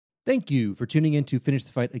Thank you for tuning in to Finish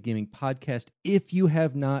the Fight, a gaming podcast. If you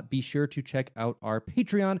have not, be sure to check out our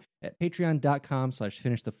Patreon at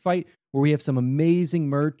patreon.com/finishthefight, where we have some amazing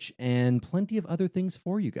merch and plenty of other things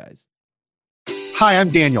for you guys. Hi,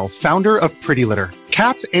 I'm Daniel, founder of Pretty Litter.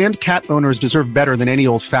 Cats and cat owners deserve better than any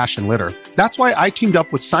old-fashioned litter. That's why I teamed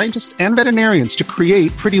up with scientists and veterinarians to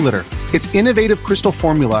create Pretty Litter. Its innovative crystal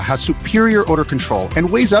formula has superior odor control and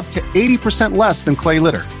weighs up to 80% less than clay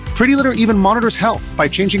litter. Pretty Litter even monitors health by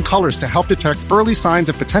changing colors to help detect early signs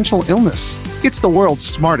of potential illness. It's the world's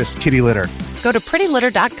smartest kitty litter. Go to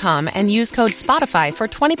prettylitter.com and use code SPOTIFY for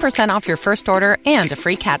 20% off your first order and a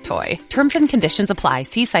free cat toy. Terms and conditions apply.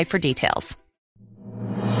 See site for details.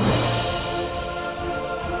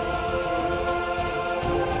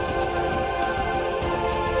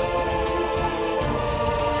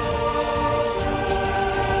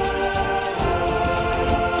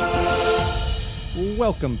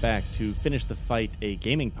 Welcome back to Finish the Fight, a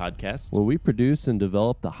gaming podcast. Where we produce and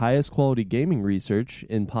develop the highest quality gaming research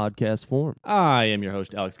in podcast form. I am your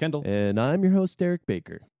host, Alex Kendall. And I'm your host, Derek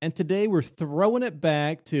Baker. And today we're throwing it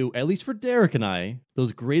back to, at least for Derek and I,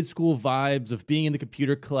 those grade school vibes of being in the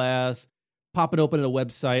computer class, popping open at a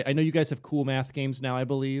website. I know you guys have cool math games now, I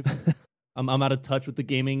believe. I'm out of touch with the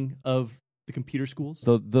gaming of the computer schools.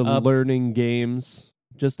 The learning games.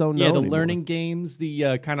 Just don't know. Yeah, the anymore. learning games,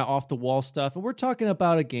 the kind of off-the-wall stuff. And we're talking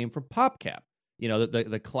about a game from PopCap. You know,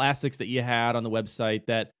 the classics that you had on the website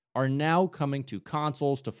that are now coming to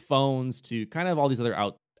consoles, to phones, to kind of all these other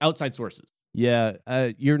outside sources. Yeah,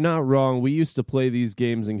 you're not wrong. We used to play these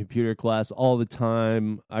games in computer class all the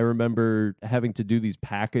time. I remember having to do these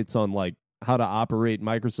packets on, like, how to operate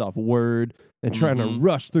Microsoft Word and trying to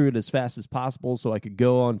rush through it as fast as possible so I could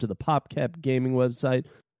go onto the PopCap gaming website,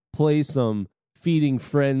 play some Feeding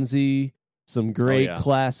Frenzy, some great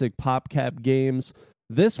classic PopCap games.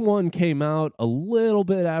 This one came out a little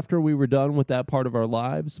bit after we were done with that part of our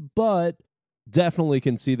lives, but definitely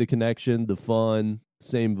can see the connection, the fun,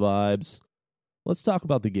 same vibes. Let's talk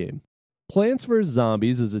about the game. Plants vs.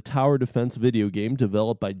 Zombies is a tower defense video game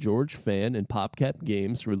developed by George Fan and PopCap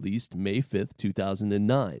Games, released May 5th,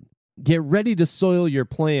 2009. Get ready to soil your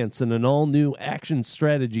plants in an all-new action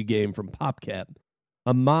strategy game from PopCap.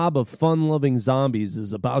 A mob of fun-loving zombies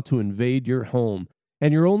is about to invade your home,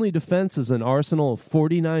 and your only defense is an arsenal of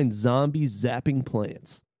 49 zombie zapping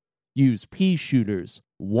plants. Use pea shooters,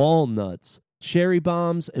 walnuts, cherry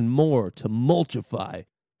bombs, and more to mulchify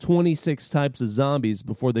 26 types of zombies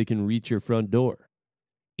before they can reach your front door.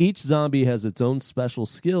 Each zombie has its own special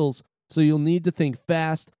skills, so you'll need to think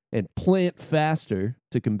fast and plant faster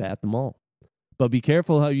to combat them all. But be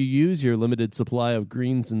careful how you use your limited supply of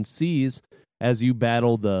greens and C's as you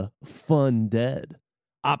battle the fun dead.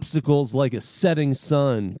 Obstacles like a setting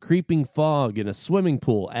sun, creeping fog, and a swimming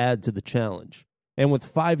pool add to the challenge. And with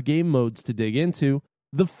 5 game modes to dig into,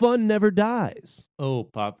 the fun never dies. Oh,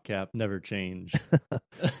 PopCap, never change.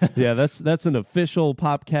 Yeah, that's an official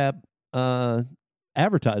PopCap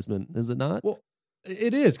advertisement, is it not? Well,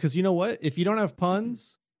 it is, because you know what? If you don't have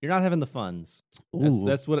puns, you're not having the funds.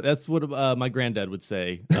 That's what my granddad would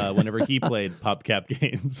say whenever he played PopCap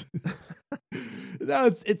games. No,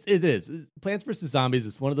 it is. Plants vs. Zombies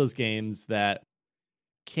is one of those games that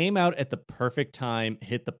came out at the perfect time,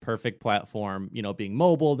 hit the perfect platform, you know, being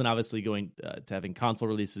mobile, then obviously going to having console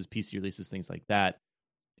releases, PC releases, things like that.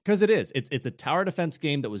 Because it's a tower defense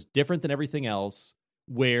game that was different than everything else,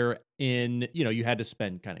 where you had to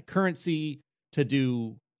spend kind of currency to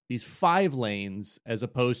do these 5 lanes as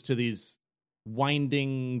opposed to these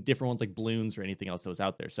winding different ones like balloons or anything else that was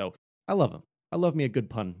out there. So I love them. I love me a good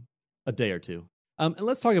pun a day or two. And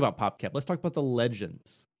let's talk about PopCap. Let's talk about the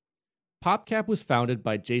legends. PopCap was founded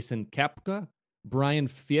by Jason Kapka, Brian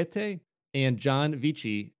Fiete, and John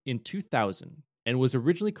Vici in 2000 and was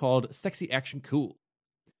originally called Sexy Action Cool.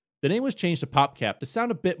 The name was changed to PopCap to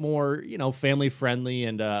sound a bit more, family friendly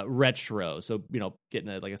and retro. So, getting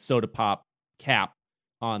a soda pop cap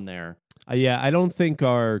on there. Yeah, I don't think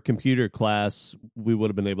our computer class, we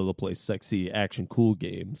would have been able to play Sexy Action Cool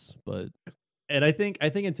games, but... And I think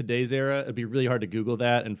in today's era, it'd be really hard to Google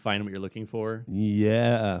that and find what you're looking for.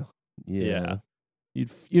 Yeah.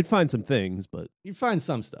 You'd find some things, but you'd find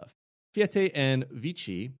some stuff. Fiete and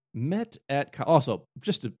Vici met at... Also,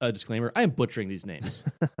 just a disclaimer, I am butchering these names,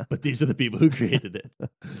 but these are the people who created it.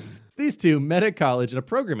 These two met at college in a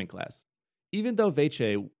programming class. Even though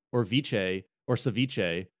Vici or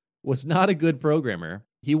Ceviche was not a good programmer,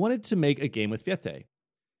 he wanted to make a game with Fiete.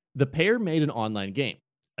 The pair made an online game,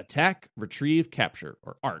 Attack, Retrieve, Capture,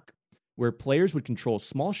 or ARC, where players would control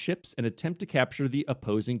small ships and attempt to capture the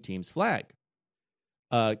opposing team's flag.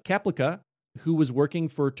 Kaplika, who was working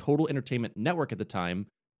for Total Entertainment Network at the time,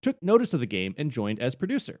 took notice of the game and joined as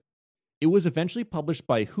producer. It was eventually published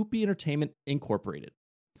by Hoopy Entertainment Incorporated.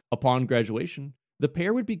 Upon graduation, the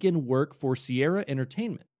pair would begin work for Sierra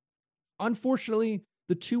Entertainment. Unfortunately,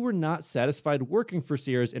 the two were not satisfied working for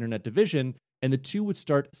Sierra's internet division, and the two would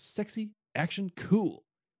start Sexy Action Cool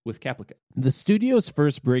with Caplica. The studio's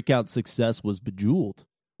first breakout success was Bejeweled,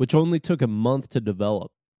 which only took a month to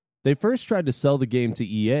develop. They first tried to sell the game to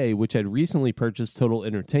EA, which had recently purchased Total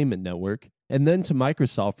Entertainment Network, and then to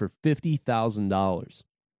Microsoft for $50,000.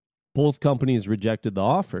 Both companies rejected the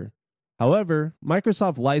offer. However,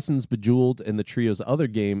 Microsoft licensed Bejeweled and the trio's other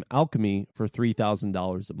game, Alchemy, for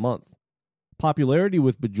 $3,000 a month. Popularity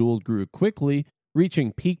with Bejeweled grew quickly,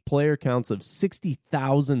 reaching peak player counts of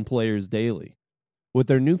 60,000 players daily. With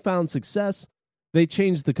their newfound success, they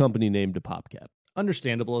changed the company name to PopCap.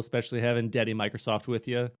 Understandable, especially having Daddy Microsoft with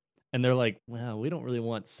you. And they're like, well, we don't really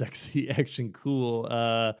want Sexy Action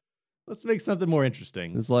Cool. Let's make something more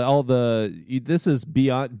interesting. It's like this is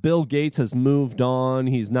beyond. Bill Gates has moved on.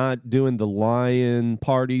 He's not doing the lion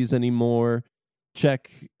parties anymore.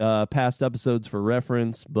 Check past episodes for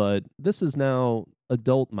reference, but this is now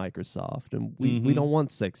adult Microsoft, and we don't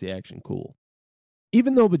want Sexy Action Cool.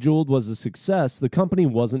 Even though Bejeweled was a success, the company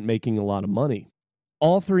wasn't making a lot of money.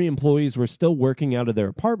 All three employees were still working out of their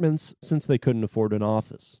apartments since they couldn't afford an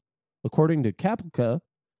office. According to Caplica,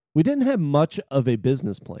 we didn't have much of a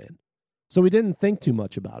business plan, so we didn't think too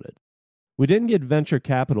much about it. We didn't get venture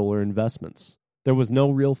capital or investments. There was no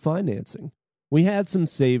real financing. We had some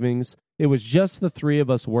savings. It was just the three of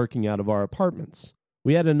us working out of our apartments.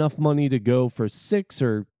 We had enough money to go for 6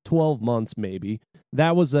 or 12 months maybe.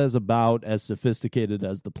 That was about as sophisticated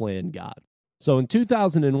as the plan got. So in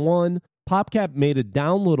 2001, PopCap made a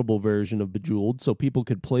downloadable version of Bejeweled so people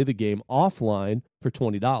could play the game offline for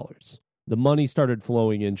 $20. The money started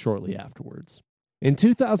flowing in shortly afterwards. In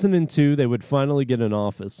 2002, they would finally get an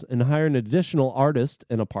office and hire an additional artist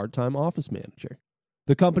and a part-time office manager.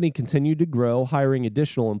 The company continued to grow, hiring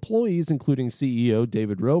additional employees, including CEO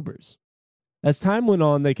David Robers. As time went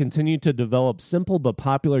on, they continued to develop simple but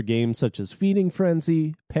popular games such as Feeding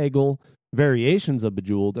Frenzy, Peggle, variations of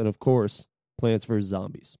Bejeweled, and of course, Plants vs.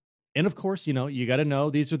 Zombies. And of course, you got to know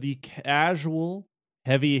these are the casual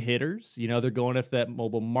heavy hitters. They're going after that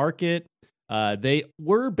mobile market. They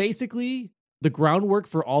were basically the groundwork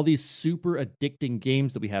for all these super addicting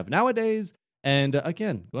games that we have nowadays. And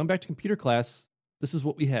again, going back to computer class, this is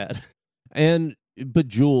what we had. And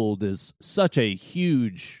Bejeweled is such a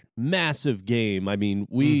huge, massive game. I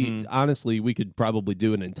mean, honestly, we could probably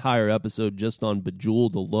do an entire episode just on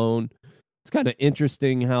Bejeweled alone. It's kind of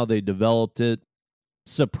interesting how they developed it.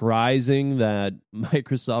 Surprising that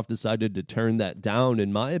Microsoft decided to turn that down,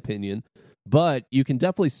 in my opinion. But you can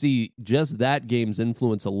definitely see just that game's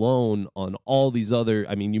influence alone on all these other...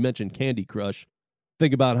 I mean, you mentioned Candy Crush.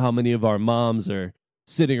 Think about how many of our moms are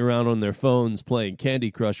sitting around on their phones playing Candy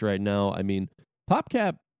Crush right now. I mean,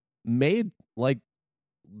 PopCap made, like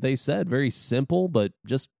they said, very simple but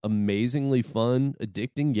just amazingly fun,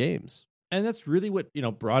 addicting games. And that's really what,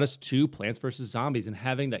 brought us to Plants vs. Zombies and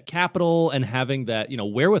having that capital and having that,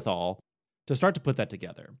 wherewithal to start to put that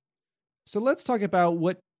together. So let's talk about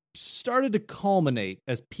what started to culminate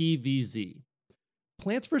as PVZ.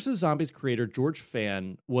 Plants vs. Zombies creator George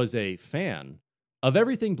Fan was a fan of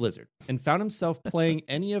everything Blizzard and found himself playing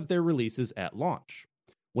any of their releases at launch.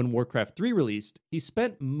 When Warcraft 3 released, he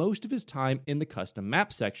spent most of his time in the custom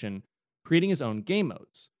map section, creating his own game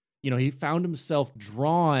modes. He found himself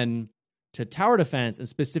drawn to tower defense, and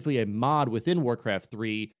specifically a mod within Warcraft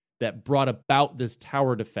 3 that brought about this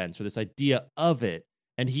tower defense or this idea of it,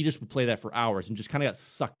 and he just would play that for hours and just kind of got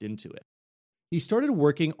sucked into it. He started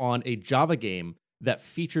working on a Java game that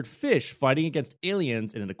featured fish fighting against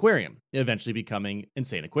aliens in an aquarium, eventually becoming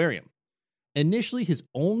Insane Aquarium. Initially, his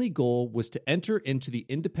only goal was to enter into the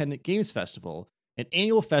Independent Games Festival, an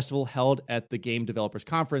annual festival held at the Game Developers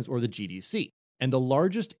Conference, or the GDC, and the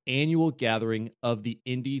largest annual gathering of the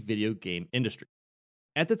indie video game industry.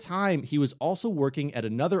 At the time, he was also working at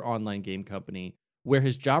another online game company where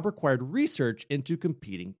his job required research into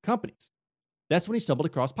competing companies. That's when he stumbled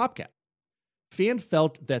across PopCap. Fan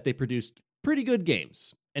felt that they produced pretty good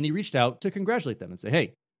games, and he reached out to congratulate them and say,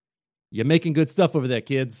 hey, you're making good stuff over there,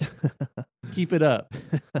 kids. Keep it up.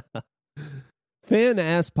 Fan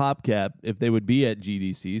asked PopCap if they would be at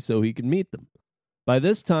GDC so he could meet them. By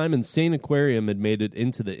this time, Insane Aquarium had made it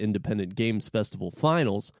into the Independent Games Festival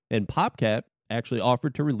finals, and PopCap actually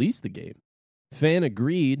offered to release the game. Fan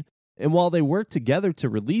agreed, and while they worked together to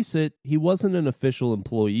release it, he wasn't an official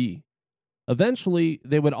employee. Eventually,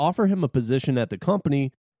 they would offer him a position at the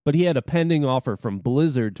company, but he had a pending offer from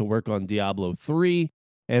Blizzard to work on Diablo 3,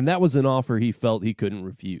 and that was an offer he felt he couldn't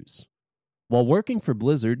refuse. While working for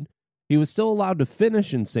Blizzard, he was still allowed to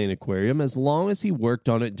finish Insane Aquarium as long as he worked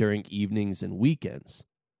on it during evenings and weekends.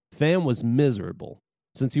 Fan was miserable,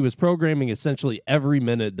 since he was programming essentially every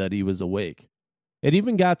minute that he was awake. It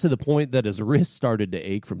even got to the point that his wrist started to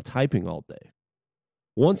ache from typing all day.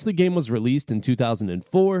 Once the game was released in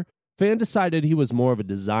 2004, Fan decided he was more of a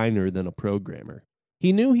designer than a programmer.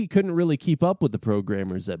 He knew he couldn't really keep up with the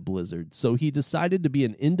programmers at Blizzard, so he decided to be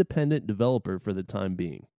an independent developer for the time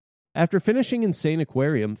being. After finishing Insane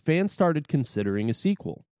Aquarium, Fan started considering a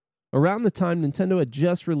sequel. Around the time Nintendo had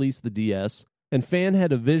just released the DS, and Fan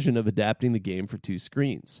had a vision of adapting the game for 2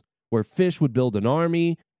 screens, where Fish would build an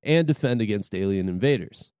army and defend against alien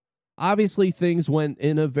invaders. Obviously, things went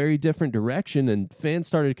in a very different direction, and Fan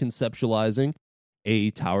started conceptualizing a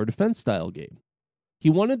tower defense style game. He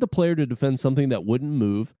wanted the player to defend something that wouldn't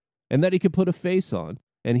move and that he could put a face on,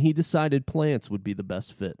 and he decided plants would be the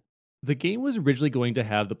best fit. The game was originally going to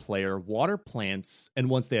have the player water plants, and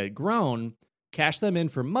once they had grown, cash them in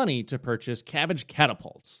for money to purchase cabbage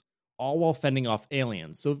catapults, all while fending off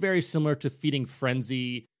aliens. So very similar to Feeding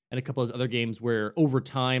Frenzy and a couple of other games where over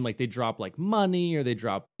time, like they drop like money or they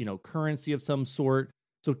drop, currency of some sort.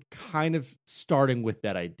 So kind of starting with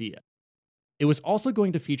that idea. It was also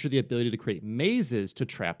going to feature the ability to create mazes to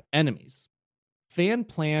trap enemies. Fan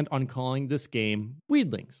planned on calling this game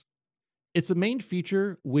Weedlings. Its main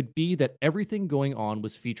feature would be that everything going on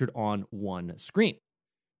was featured on one screen.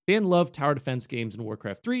 Fan loved tower defense games in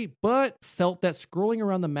Warcraft 3, but felt that scrolling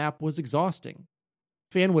around the map was exhausting.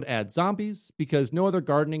 Fan would add zombies because no other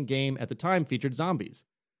gardening game at the time featured zombies.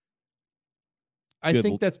 I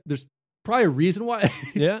think there's probably a reason why.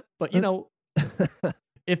 Yeah. But,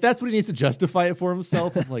 if that's what he needs to justify it for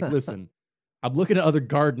himself, it's like, listen, I'm looking at other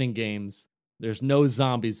gardening games. There's no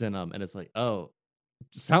zombies in them. And it's like, oh,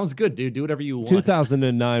 sounds good, dude. Do whatever you want.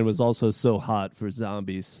 2009 was also so hot for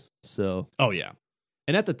zombies. So. Oh, yeah.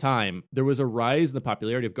 And at the time, there was a rise in the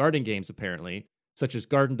popularity of gardening games, apparently, such as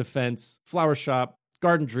Garden Defense, Flower Shop,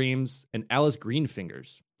 Garden Dreams, and Alice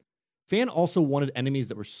Greenfingers. Fan also wanted enemies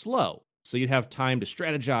that were slow, so you'd have time to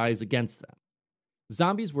strategize against them.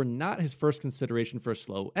 Zombies were not his first consideration for a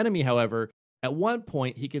slow enemy, however. At one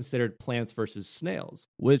point, he considered Plants vs. Snails.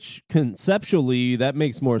 Which, conceptually, that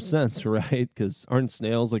makes more sense, right? Because aren't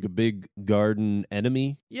snails like a big garden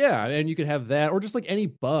enemy? Yeah, and you could have that, or just like any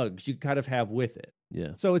bugs you kind of have with it.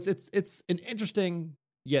 Yeah. So it's an interesting,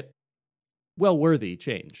 yet well-worthy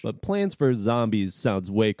change. But Plants vs. Zombies sounds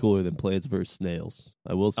way cooler than Plants vs. Snails.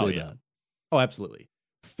 I will say that. Oh, absolutely.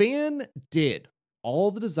 Fan did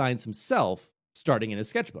all the designs himself, starting in his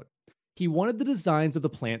sketchbook. He wanted the designs of the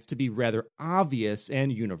plants to be rather obvious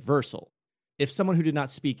and universal. If someone who did not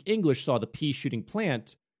speak English saw the pea-shooting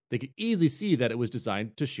plant, they could easily see that it was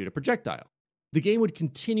designed to shoot a projectile. The game would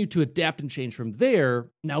continue to adapt and change from there,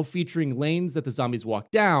 now featuring lanes that the zombies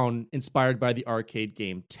walk down, inspired by the arcade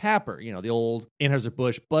game Tapper. The old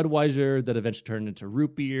Anheuser-Busch Budweiser that eventually turned into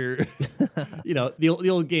root beer. The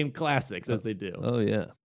old game classics, as they do. Oh, yeah.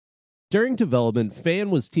 During development, Fan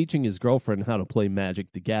was teaching his girlfriend how to play Magic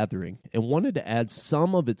the Gathering and wanted to add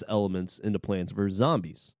some of its elements into Plants vs.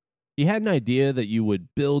 Zombies. He had an idea that you would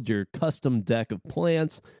build your custom deck of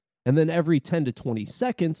plants, and then every 10 to 20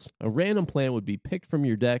 seconds, a random plant would be picked from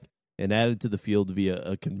your deck and added to the field via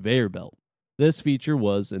a conveyor belt. This feature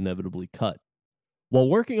was inevitably cut. While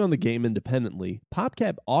working on the game independently,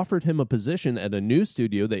 PopCap offered him a position at a new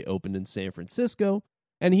studio they opened in San Francisco,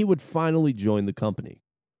 and he would finally join the company.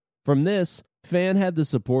 From this, Fan had the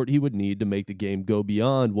support he would need to make the game go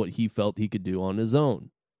beyond what he felt he could do on his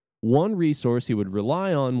own. One resource he would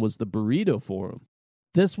rely on was the Burrito Forum.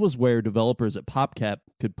 This was where developers at PopCap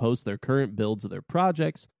could post their current builds of their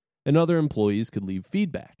projects, and other employees could leave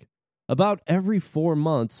feedback. About every 4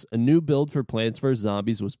 months, a new build for Plants vs.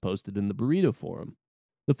 Zombies was posted in the Burrito Forum.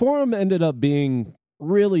 The forum ended up being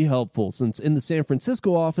really helpful, since in the San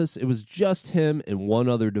Francisco office, it was just him and one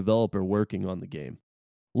other developer working on the game.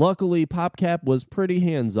 Luckily, PopCap was pretty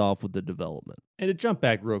hands-off with the development. And to jump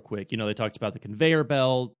back real quick, they talked about the conveyor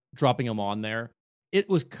belt, dropping them on there. It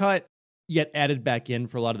was cut, yet added back in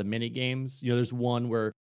for a lot of the mini games. There's one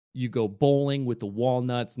where you go bowling with the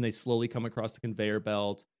walnuts and they slowly come across the conveyor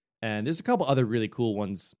belt. And there's a couple other really cool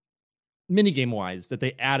ones, mini game-wise, that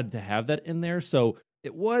they added to have that in there. So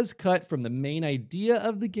it was cut from the main idea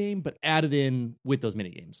of the game, but added in with those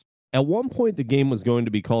mini games. At one point, the game was going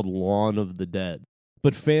to be called Lawn of the Dead.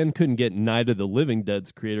 But Fan couldn't get Night of the Living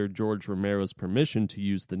Dead's creator George Romero's permission to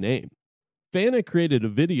use the name. Fan had created a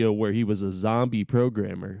video where he was a zombie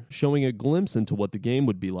programmer, showing a glimpse into what the game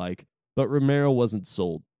would be like, but Romero wasn't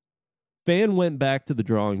sold. Fan went back to the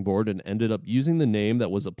drawing board and ended up using the name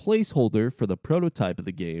that was a placeholder for the prototype of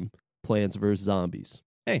the game, Plants vs. Zombies.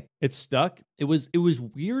 Hey, it stuck. It was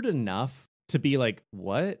weird enough to be like,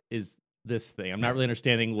 what is this thing? I'm not really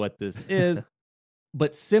understanding what this is,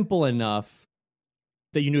 but simple enough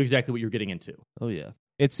that you knew exactly what you were getting into. Oh, yeah.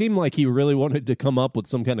 It seemed like he really wanted to come up with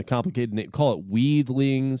some kind of complicated name. Call it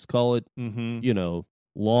Weedlings, call it,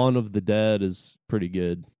 Lawn of the Dead is pretty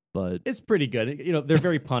good, but... It's pretty good. They're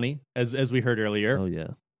very punny, as we heard earlier. Oh, yeah.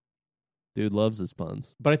 Dude loves his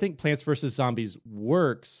puns. But I think Plants vs. Zombies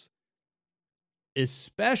works,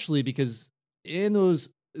 especially because in those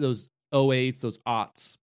 08s, those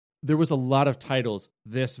aughts, there was a lot of titles,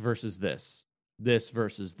 this versus this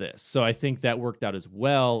versus this. So I think that worked out as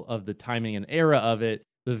well of the timing and era of it.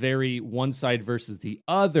 The very one side versus the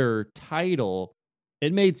other title,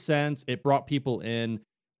 it made sense. It brought people in,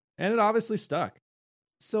 and it obviously stuck.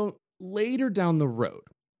 So later down the road,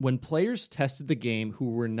 when players tested the game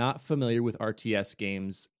who were not familiar with RTS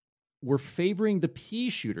games, were favoring the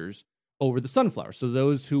pea shooters over the Sunflower. So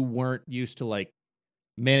those who weren't used to like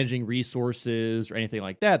managing resources or anything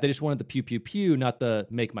like that, they just wanted the pew pew pew, not the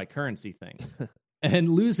make my currency thing, and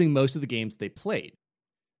losing most of the games they played.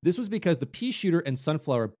 This was because the pea shooter and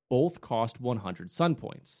Sunflower both cost 100 Sun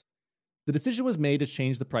Points. The decision was made to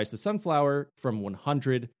change the price of Sunflower from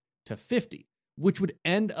 100 to 50, which would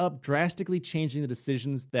end up drastically changing the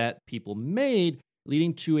decisions that people made,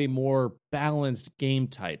 leading to a more balanced game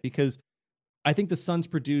type. Because I think the Suns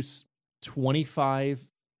produce 25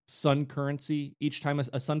 Sun currency each time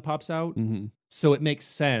a Sun pops out. Mm-hmm. So it makes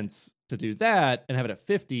sense to do that and have it at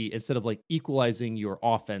 50 instead of like equalizing your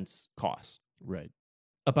offense cost. Right.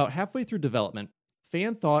 About halfway through development,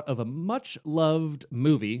 Fan thought of a much-loved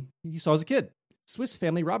movie he saw as a kid, Swiss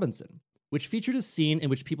Family Robinson, which featured a scene in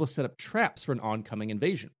which people set up traps for an oncoming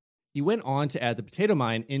invasion. He went on to add the potato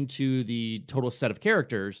mine into the total set of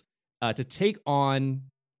characters to take on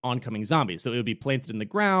oncoming zombies. So it would be planted in the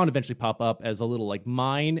ground, eventually pop up as a little like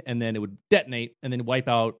mine, and then it would detonate and then wipe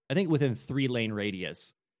out, I think within 3-lane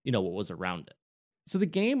radius, what was around it. So the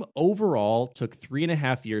game overall took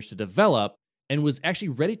 3.5 years to develop, and was actually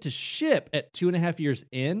ready to ship at 2.5 years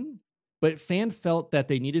in, but Fan felt that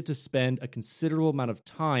they needed to spend a considerable amount of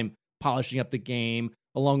time polishing up the game,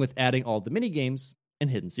 along with adding all the minigames and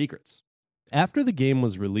hidden secrets. After the game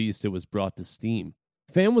was released, it was brought to Steam.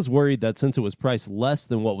 Fan was worried that since it was priced less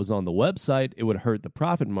than what was on the website, it would hurt the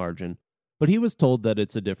profit margin, but he was told that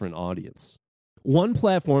it's a different audience. One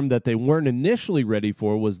platform that they weren't initially ready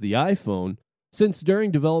for was the iPhone, since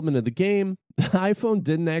during development of the game, the iPhone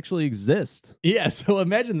didn't actually exist. Yeah, so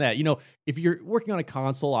imagine that. If you're working on a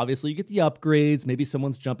console, obviously you get the upgrades, maybe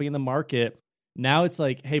someone's jumping in the market. Now it's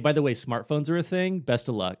like, hey, by the way, smartphones are a thing. Best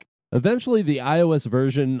of luck. Eventually, the iOS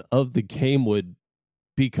version of the game would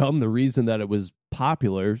become the reason that it was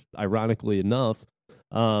popular, ironically enough.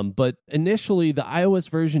 But initially, the iOS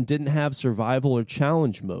version didn't have survival or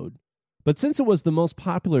challenge mode. But since it was the most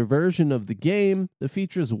popular version of the game, the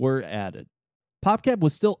features were added. PopCap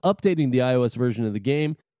was still updating the iOS version of the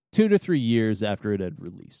game 2 to 3 years after it had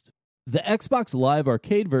released. The Xbox Live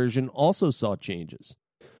Arcade version also saw changes.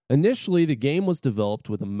 Initially, the game was developed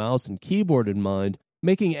with a mouse and keyboard in mind,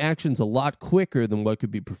 making actions a lot quicker than what could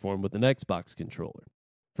be performed with an Xbox controller.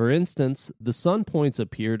 For instance, the Sun Points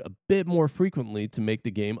appeared a bit more frequently to make the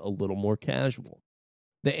game a little more casual.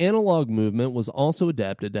 The analog movement was also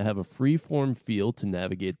adapted to have a free-form feel to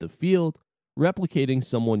navigate the field, replicating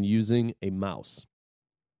someone using a mouse.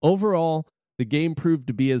 Overall, the game proved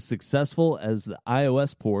to be as successful as the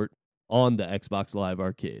iOS port on the Xbox Live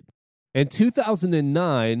Arcade. In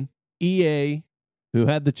 2009, EA, who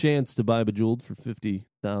had the chance to buy Bejeweled for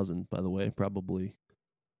 $50,000, by the way, probably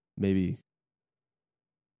maybe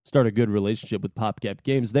start a good relationship with PopCap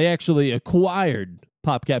Games, they actually acquired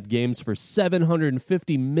PopCap Games for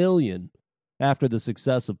 $750 million after the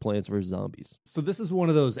success of Plants vs. Zombies. So this is one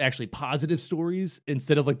of those actually positive stories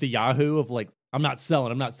instead of like the Yahoo of like, I'm not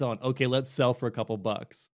selling. Okay, let's sell for a couple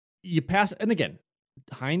bucks. You pass, and again,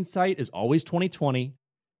 hindsight is always 20/20,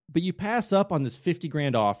 but you pass up on this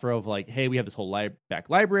 $50,000 offer of like, hey, we have this whole back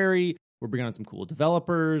library. We're bringing on some cool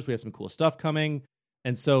developers. We have some cool stuff coming.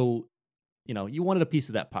 And so, you wanted a piece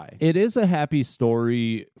of that pie. It is a happy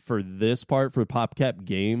story for this part for PopCap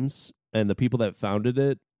Games and the people that founded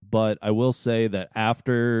it. But I will say that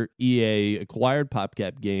after EA acquired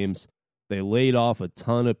PopCap Games, they laid off a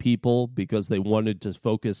ton of people because they wanted to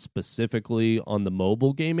focus specifically on the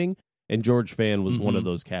mobile gaming, and George Fan was one of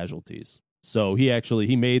those casualties. So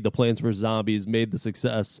he made the Plants vs. Zombies, made the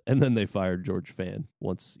success, and then they fired George Fan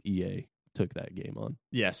once EA took that game on.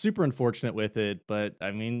 Yeah, super unfortunate with it, but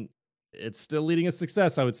I mean, it's still leading a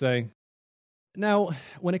success, I would say. Now,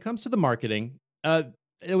 when it comes to the marketing,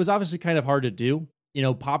 it was obviously kind of hard to do.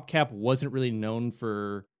 PopCap wasn't really known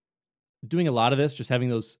for doing a lot of this, just having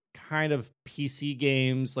those kind of PC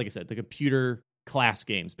games, like I said, the computer class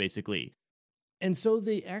games, basically. And so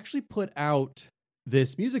they actually put out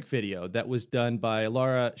this music video that was done by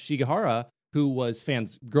Lara Shigehara, who was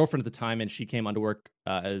Fan's girlfriend at the time, and she came on to work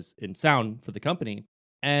as in sound for the company.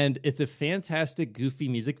 And it's a fantastic, goofy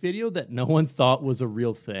music video that no one thought was a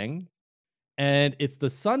real thing. And it's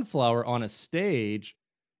the sunflower on a stage,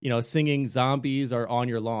 singing "Zombies Are on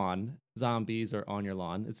Your Lawn." Zombies are on your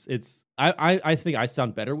lawn. I think I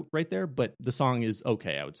sound better right there, but the song is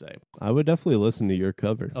okay, I would say. I would definitely listen to your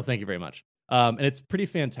cover. Oh, thank you very much. And it's pretty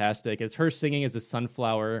fantastic. It's her singing as a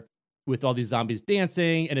sunflower with all these zombies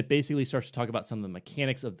dancing, and it basically starts to talk about some of the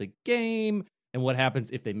mechanics of the game and what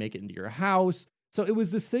happens if they make it into your house. So it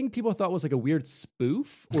was this thing people thought was like a weird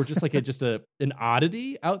spoof or just like an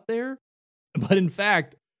oddity out there. But in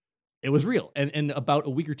fact, it was real. And about a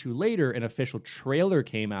week or two later, an official trailer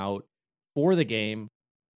came out for the game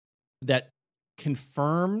that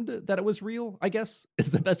confirmed that it was real, I guess,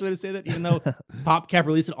 is the best way to say that, even though PopCap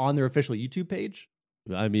released it on their official YouTube page.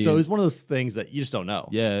 I mean, so it was one of those things that you just don't know.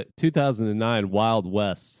 Yeah, 2009, Wild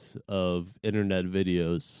West of internet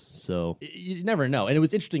videos. So you never know. And it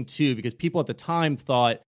was interesting, too, because people at the time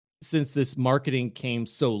thought, since this marketing came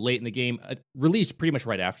so late in the game, released pretty much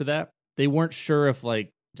right after that, they weren't sure if,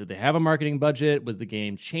 did they have a marketing budget? Was the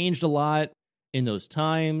game changed a lot in those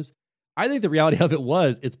times? I think the reality of it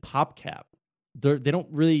was it's PopCap. They don't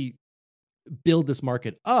really build this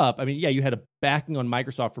market up. I mean, yeah, you had a backing on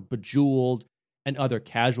Microsoft for Bejeweled and other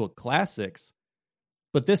casual classics,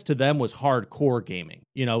 but this to them was hardcore gaming,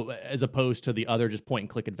 as opposed to the other just point and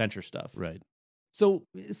click adventure stuff. Right. So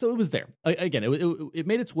it was there. Again, it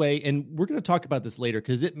made its way, and we're going to talk about this later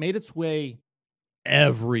because it made its way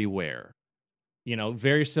everywhere.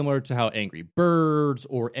 Very similar to how Angry Birds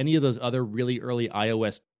or any of those other really early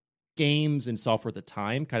iOS games and software at the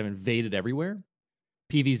time kind of invaded everywhere.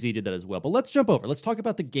 PVZ did that as well. But let's jump over. Let's talk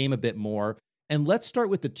about the game a bit more. And let's start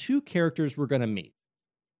with the two characters we're going to meet.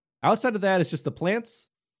 Outside of that, it's just the plants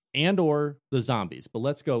and or the zombies. But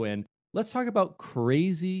let's go in. Let's talk about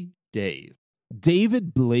Crazy Dave.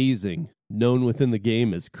 David Blazing, known within the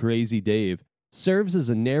game as Crazy Dave, serves as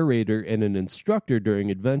a narrator and an instructor during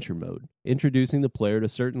adventure mode, introducing the player to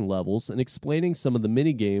certain levels and explaining some of the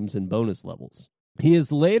mini-games and bonus levels. He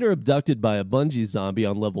is later abducted by a Bungie zombie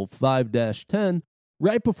on level 5-10,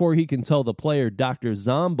 right before he can tell the player Dr.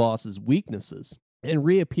 Zomboss's weaknesses, and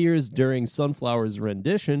reappears during Sunflower's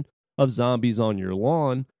rendition of Zombies on Your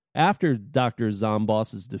Lawn after Dr.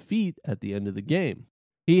 Zomboss's defeat at the end of the game.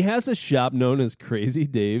 He has a shop known as Crazy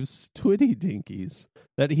Dave's Twitty Dinkies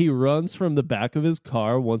that he runs from the back of his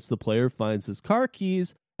car once the player finds his car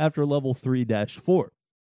keys after level 3-4.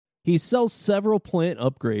 He sells several plant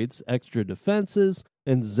upgrades, extra defenses,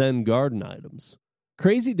 and Zen garden items.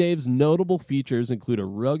 Crazy Dave's notable features include a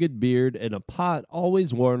rugged beard and a pot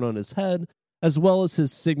always worn on his head, as well as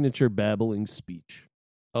his signature babbling speech.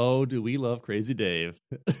 Oh, do we love Crazy Dave.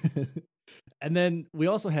 And then we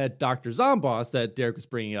also had Dr. Zomboss that Derek was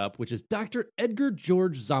bringing up, which is Dr. Edgar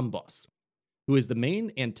George Zomboss, who is the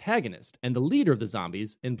main antagonist and the leader of the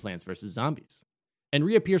zombies in Plants vs. Zombies, and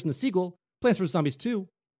reappears in the sequel, Plants vs. Zombies 2,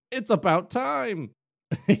 It's About Time.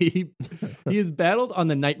 He is battled on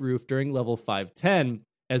the night roof during level 5-10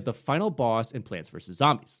 as the final boss in Plants vs.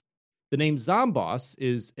 Zombies. The name Zomboss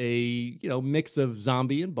is a, mix of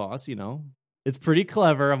zombie and boss, It's pretty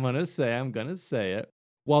clever, I'm going to say it.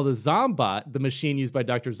 While the Zombot, the machine used by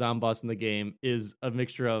Dr. Zomboss in the game, is a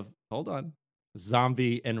mixture of,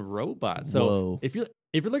 zombie and robot. So Whoa. if you're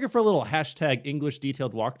looking for a little hashtag English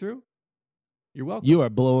detailed walkthrough, you're welcome. You are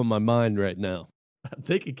blowing my mind right now. I'm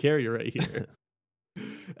taking care of you right here.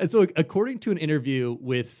 And so according to an interview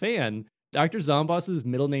with Fan, Dr. Zomboss's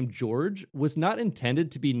middle name George was not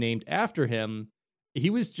intended to be named after him.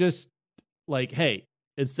 He was just like, hey,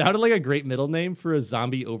 it sounded like a great middle name for a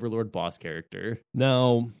zombie overlord boss character.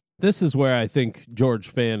 Now, this is where I think George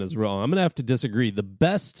Fan is wrong. I'm going to have to disagree. The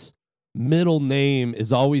best middle name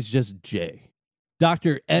is always just J.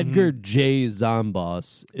 Dr. Edgar J.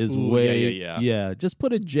 Zomboss is Yeah, just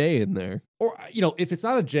put a J in there. Or, if it's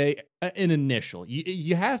not a J, an initial.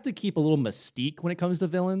 You have to keep a little mystique when it comes to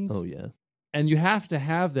villains. Oh, yeah. And you have to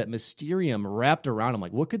have that mysterium wrapped around him.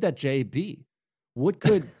 Like, what could that J be? What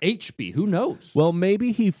could H be? Who knows? Well,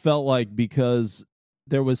 maybe he felt like because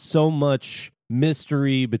there was so much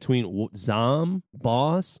mystery between Zom,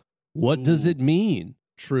 boss, what does it mean?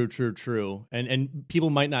 True. And people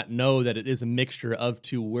might not know that it is a mixture of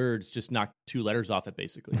two words, just knock two letters off it,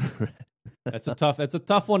 basically. That's a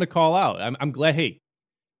tough one to call out. I'm glad. Hey,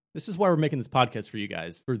 this is why we're making this podcast for you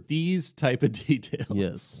guys, for these type of details.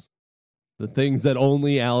 Yes. The things that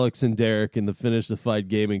only Alex and Derek in the Finish the Fight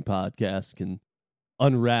Gaming podcast can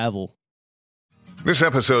unravel. This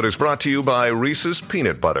episode is brought to you by Reese's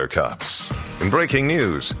Peanut Butter Cups. In breaking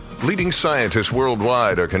news, leading scientists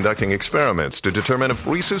worldwide are conducting experiments to determine if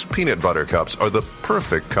Reese's Peanut Butter Cups are the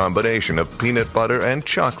perfect combination of peanut butter and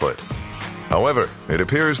chocolate. However, it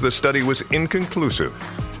appears the study was inconclusive,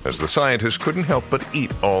 as the scientists couldn't help but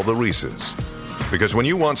eat all the Reese's. Because when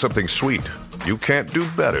you want something sweet, you can't do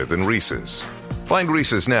better than Reese's. Find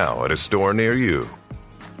Reese's now at a store near you.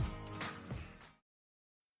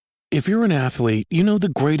 If you're an athlete, you know the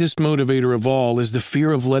greatest motivator of all is the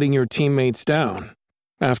fear of letting your teammates down.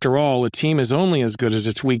 After all, a team is only as good as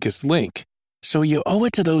its weakest link. So you owe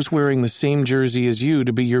it to those wearing the same jersey as you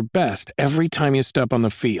to be your best every time you step on the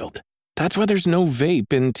field. That's why there's no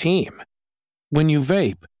vape in team. When you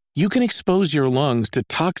vape, you can expose your lungs to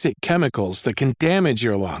toxic chemicals that can damage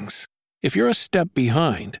your lungs. If you're a step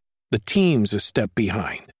behind, the team's a step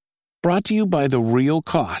behind. Brought to you by The Real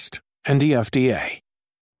Cost and the FDA.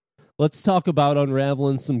 Let's talk about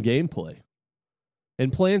unraveling some gameplay. In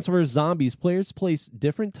Plants vs. Zombies, players place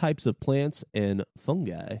different types of plants and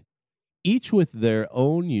fungi, each with their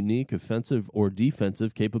own unique offensive or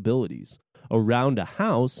defensive capabilities, around a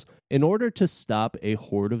house in order to stop a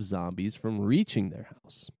horde of zombies from reaching their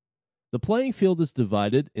house. The playing field is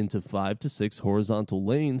divided into 5 to 6 horizontal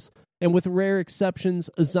lanes, and with rare exceptions,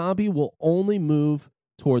 a zombie will only move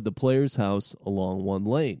toward the player's house along one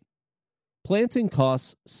lane. Planting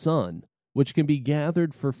costs sun, which can be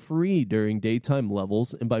gathered for free during daytime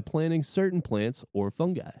levels and by planting certain plants or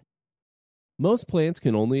fungi. Most plants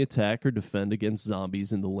can only attack or defend against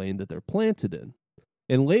zombies in the lane that they're planted in.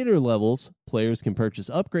 In later levels, players can purchase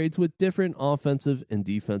upgrades with different offensive and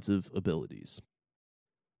defensive abilities.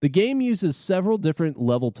 The game uses several different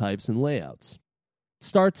level types and layouts. It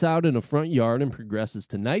starts out in a front yard and progresses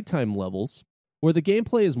to nighttime levels, where the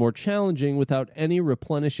gameplay is more challenging without any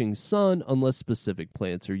replenishing sun unless specific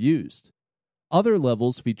plants are used. Other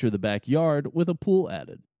levels feature the backyard with a pool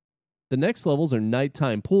added. The next levels are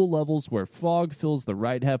nighttime pool levels where fog fills the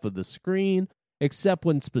right half of the screen, except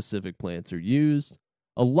when specific plants are used.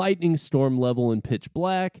 A lightning storm level in pitch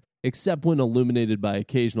black, except when illuminated by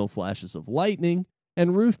occasional flashes of lightning.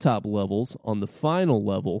 And rooftop levels. On the final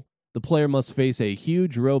level, the player must face a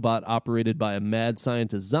huge robot operated by a mad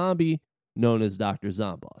scientist zombie known as Dr.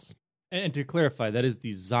 Zomboss. And to clarify, that is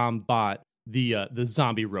the Zombot, the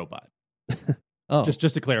zombie robot. Oh,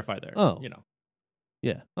 just to clarify there. Oh, you know.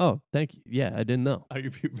 Yeah. Oh, thank you. Yeah, I didn't know.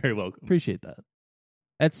 You're very welcome. Appreciate that.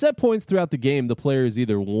 At set points throughout the game, the player is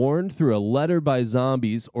either warned through a letter by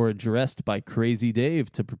zombies or addressed by Crazy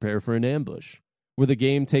Dave to prepare for an ambush, where the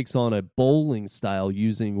game takes on a bowling style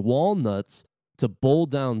using walnuts to bowl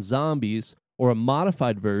down zombies, or a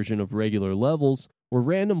modified version of regular levels where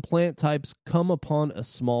random plant types come upon a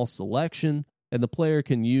small selection and the player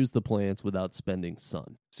can use the plants without spending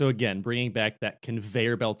sun. So again, bringing back that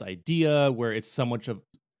conveyor belt idea where it's somewhat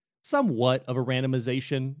of a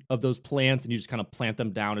randomization of those plants and you just kind of plant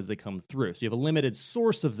them down as they come through. So you have a limited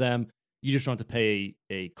source of them, you just don't have to pay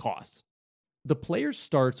a cost. The player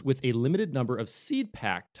starts with a limited number of seed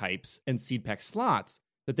pack types and seed pack slots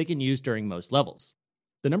that they can use during most levels.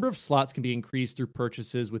 The number of slots can be increased through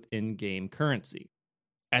purchases with in-game currency.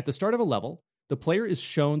 At the start of a level, the player is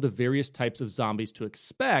shown the various types of zombies to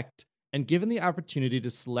expect and given the opportunity to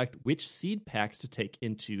select which seed packs to take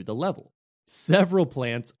into the level. Several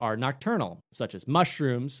plants are nocturnal, such as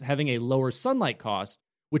mushrooms, having a lower sunlight cost,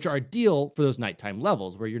 which are ideal for those nighttime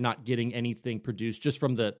levels where you're not getting anything produced just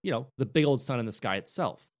from the big old sun in the sky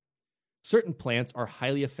itself. Certain plants are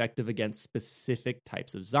highly effective against specific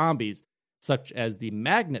types of zombies, such as the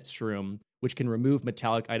magnet shroom, which can remove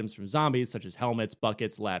metallic items from zombies, such as helmets,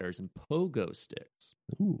 buckets, ladders, and pogo sticks.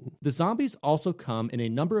 Ooh. The zombies also come in a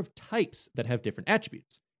number of types that have different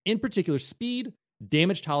attributes, in particular speed,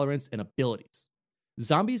 damage tolerance, and abilities.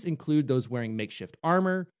 Zombies include those wearing makeshift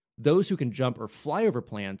armor, those who can jump or fly over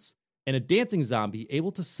plants, and a dancing zombie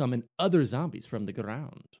able to summon other zombies from the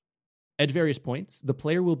ground. At various points, the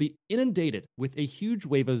player will be inundated with a huge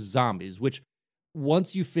wave of zombies, which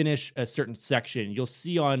once you finish a certain section, you'll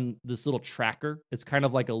see on this little tracker, it's kind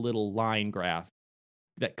of like a little line graph,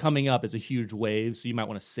 that coming up is a huge wave, so you might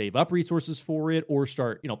want to save up resources for it or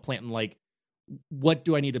start, planting like, what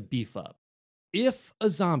do I need to beef up? If a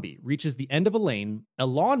zombie reaches the end of a lane, a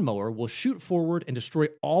lawnmower will shoot forward and destroy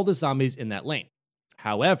all the zombies in that lane.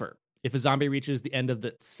 However, if a zombie reaches the end of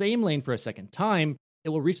the same lane for a second time, it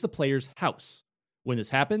will reach the player's house. When this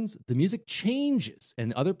happens, the music changes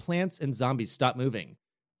and other plants and zombies stop moving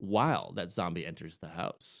while that zombie enters the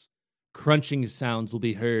house. Crunching sounds will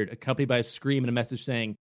be heard, accompanied by a scream and a message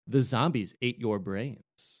saying, "The zombies ate your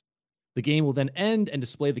brains." The game will then end and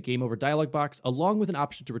display the game over dialog box, along with an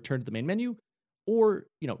option to return to the main menu or,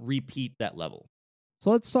 repeat that level. So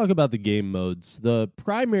let's talk about the game modes. The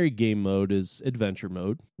primary game mode is Adventure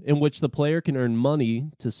Mode, in which the player can earn money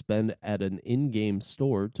to spend at an in-game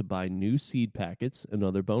store to buy new seed packets and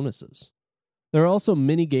other bonuses. There are also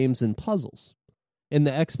mini-games and puzzles. In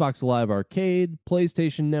the Xbox Live Arcade,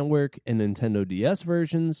 PlayStation Network, and Nintendo DS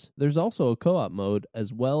versions, there's also a co-op mode,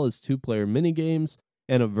 as well as 2-player minigames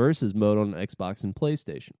and a versus mode on Xbox and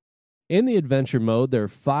PlayStation. In the Adventure Mode, there are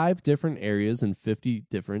 5 different areas and 50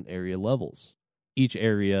 different area levels, each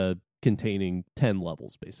area containing 10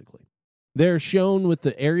 levels, basically. They're shown with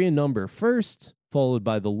the area number first, followed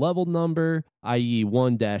by the level number, i.e.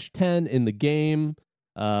 1-10 in the game,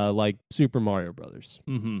 like Super Mario Brothers.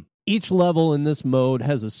 Mm-hmm. Each level in this mode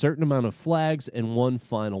has a certain amount of flags and one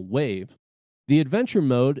final wave. The Adventure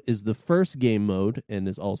Mode is the first game mode and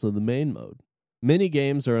is also the main mode. Mini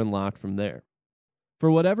games are unlocked from there. For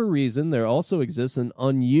whatever reason, there also exists an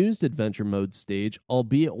unused Adventure Mode stage,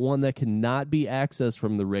 albeit one that cannot be accessed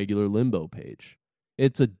from the regular Limbo page.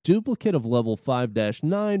 It's a duplicate of level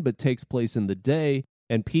 5-9, but takes place in the day,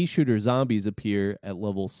 and pea-shooter zombies appear at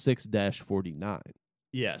level 6-49.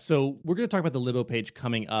 Yeah, so we're going to talk about the Limbo page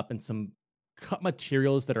coming up and some cut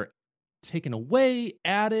materials that are taken away,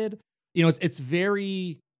 added. It's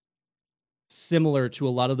very similar to a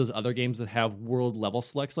lot of those other games that have world level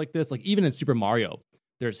selects like this. Like even in Super Mario,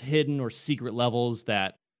 there's hidden or secret levels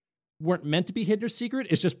that weren't meant to be hidden or secret.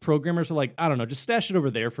 It's just programmers are like, I don't know, just stash it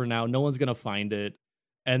over there for now. No one's going to find it.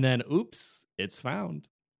 And then, oops, it's found.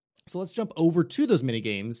 So let's jump over to those mini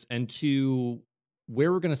games and to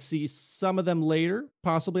where we're going to see some of them later,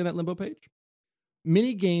 possibly in that Limbo page.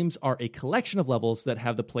 Mini games are a collection of levels that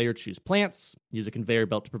have the player choose plants, use a conveyor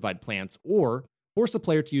belt to provide plants, or force the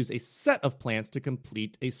player to use a set of plants to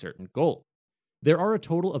complete a certain goal. There are a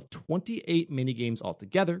total of 28 minigames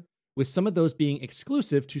altogether, with some of those being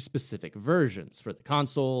exclusive to specific versions for the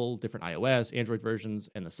console, different iOS, Android versions,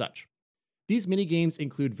 and the such. These minigames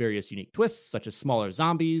include various unique twists, such as smaller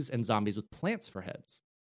zombies and zombies with plants for heads.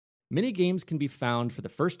 Minigames can be found for the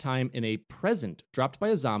first time in a present dropped by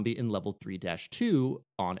a zombie in level 3-2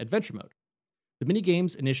 on Adventure Mode. The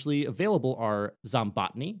minigames initially available are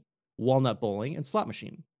Zombotany, Walnut Bowling, and Slot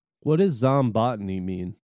Machine. What does Zombotany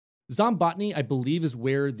mean? Zombotany, I believe, is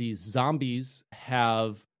where these zombies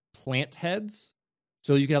have plant heads.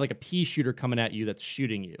 So you can have like a pea shooter coming at you that's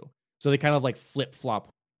shooting you. So they kind of like flip-flop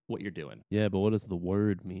what you're doing. Yeah, but what does the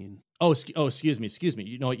word mean? Excuse me.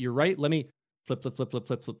 You know what? You're right. Let me flip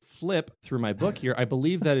through my book here. I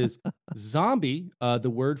believe that is zombie, the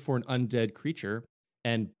word for an undead creature,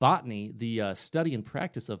 and botany, the study and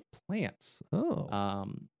practice of plants.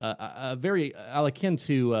 Very akin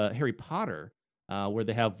to Harry Potter, where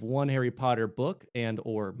they have one Harry Potter book and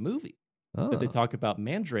or movie that they talk about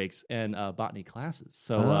mandrakes and botany classes.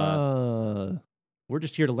 So we're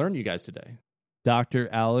just here to learn you guys today. Dr.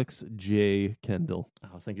 Alex J. Kendall.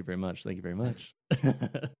 Oh, thank you very much. So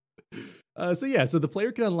the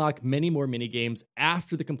player can unlock many more minigames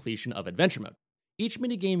after the completion of Adventure Mode. Each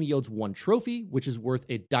minigame yields one trophy, which is worth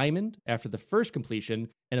a diamond after the first completion,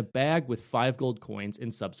 and a bag with 5 gold coins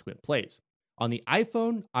in subsequent plays. On the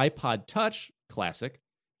iPhone, iPod Touch, classic,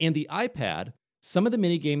 and the iPad, some of the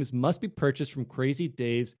minigames must be purchased from Crazy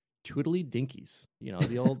Dave's Twiddly Dinkies. You know,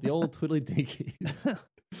 the old Twiddly Dinkies.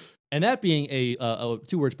 And that being a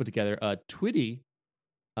 2 words put together, Twitty,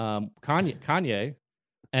 Kanye,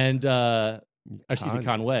 and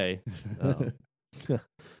Conway.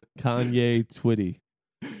 Kanye Twitty.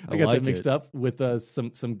 I got that mixed up with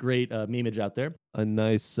some great memeage out there. A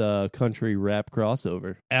nice country rap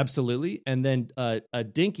crossover. Absolutely. And then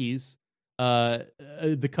Dinkies,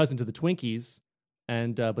 the cousin to the Twinkies,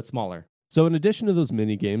 and but smaller. So in addition to those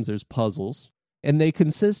mini games, there's puzzles, and they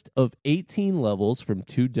consist of 18 levels from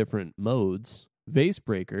 2 different modes. Vase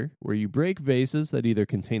Breaker, where you break vases that either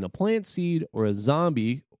contain a plant seed or a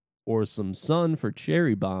zombie or some sun for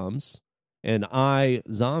cherry bombs. And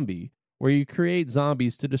Zombie, where you create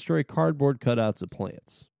zombies to destroy cardboard cutouts of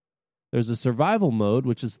plants. There's a survival mode,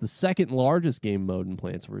 which is the second largest game mode in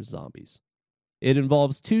Plants vs. Zombies. It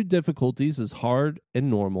involves 2 difficulties as hard and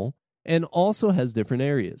normal, and also has different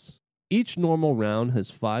areas. Each normal round has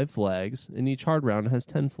 5 flags, and each hard round has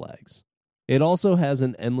 10 flags. It also has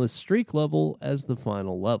an endless streak level as the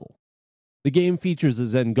final level. The game features a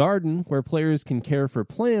Zen garden, where players can care for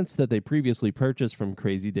plants that they previously purchased from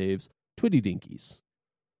Crazy Dave's Twitty Dinkies.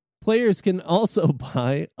 Players can also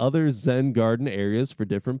buy other Zen garden areas for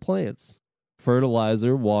different plants.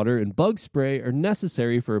 Fertilizer, water, and bug spray are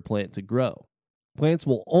necessary for a plant to grow. Plants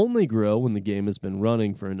will only grow when the game has been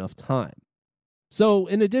running for enough time. So,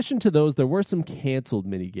 in addition to those, there were some canceled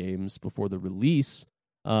minigames before the release.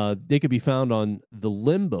 They could be found on the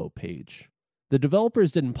Limbo page. The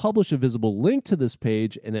developers didn't publish a visible link to this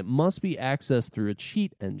page, and it must be accessed through a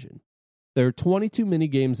cheat engine. There are 22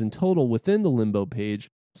 minigames in total within the Limbo page,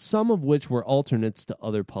 some of which were alternates to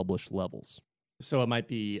other published levels. So it might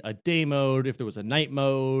be a day mode, if there was a night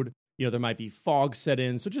mode, there might be fog set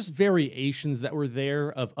in. So just variations that were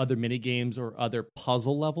there of other minigames or other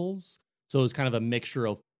puzzle levels. So it was kind of a mixture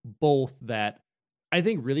of both that I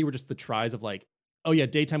think really were just the tries of like, oh yeah,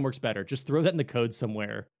 daytime works better. Just throw that in the code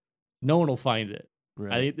somewhere. No one will find it.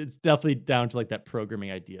 Right. I think it's definitely down to like that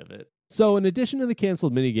programming idea of it. So in addition to the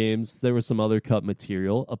canceled minigames, there was some other cut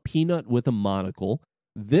material, a peanut with a monocle.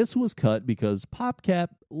 This was cut because PopCap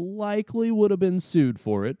likely would have been sued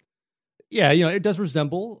for it. Yeah, it does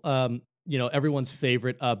resemble, everyone's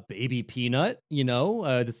favorite baby peanut.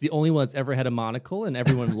 It's the only one that's ever had a monocle, and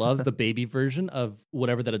everyone loves the baby version of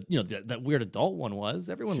whatever that weird adult one was.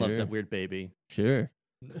 Everyone loves that weird baby. Sure.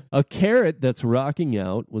 A carrot that's rocking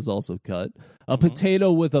out was also cut. A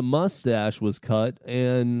potato with a mustache was cut,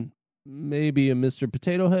 and maybe a Mr.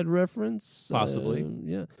 Potato Head reference? Possibly.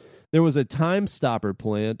 Yeah. There was a time stopper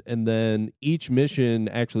plant, and then each mission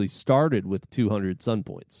actually started with 200 sun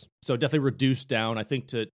points. So definitely reduced down, I think,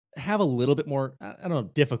 to have a little bit more, I don't know,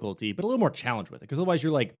 difficulty, but a little more challenge with it. Because otherwise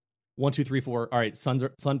you're like, 1, 2, 3, 4, all right, sun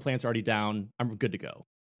plants are already down, I'm good to go.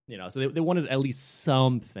 So they wanted at least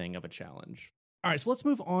something of a challenge. All right, so let's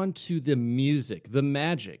move on to the music, the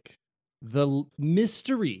magic, the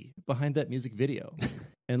mystery behind that music video,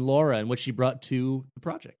 and Laura and what she brought to the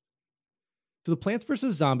project. So the Plants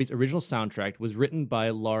vs. Zombies original soundtrack was written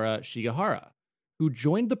by Laura Shigehara, who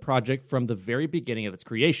joined the project from the very beginning of its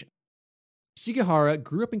creation. Shigehara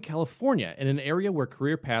grew up in California in an area where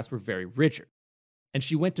career paths were very rigid, and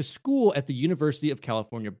she went to school at the University of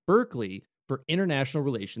California, Berkeley for international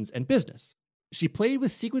relations and business. She played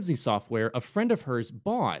with sequencing software a friend of hers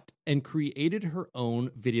bought and created her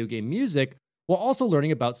own video game music while also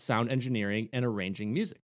learning about sound engineering and arranging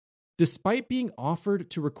music. Despite being offered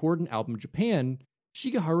to record an album in Japan,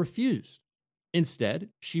 Shigehara refused. Instead,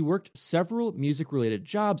 she worked several music-related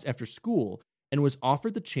jobs after school and was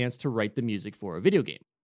offered the chance to write the music for a video game.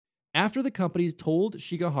 After the company told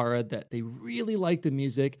Shigehara that they really liked the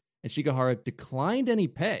music and Shigehara declined any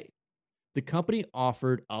pay, the company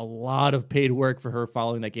offered a lot of paid work for her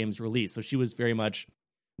following that game's release. So she was very much,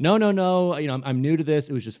 no, I'm new to this.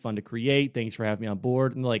 It was just fun to create. Thanks for having me on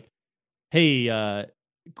board. And like, hey,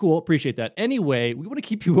 cool, appreciate that. Anyway, we want to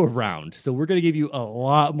keep you around. So we're going to give you a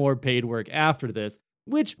lot more paid work after this,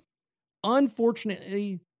 which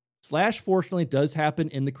unfortunately / fortunately does happen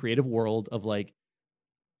in the creative world of like,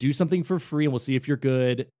 do something for free and we'll see if you're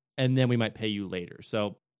good. And then we might pay you later.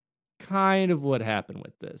 So kind of what happened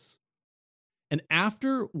with this. And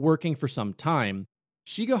after working for some time,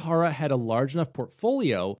 Shigehara had a large enough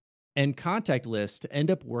portfolio and contact list to end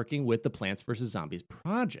up working with the Plants vs. Zombies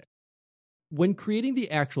project. When creating the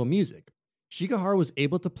actual music, Shigehara was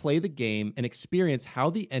able to play the game and experience how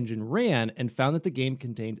the engine ran and found that the game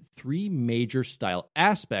contained 3 major style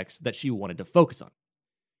aspects that she wanted to focus on.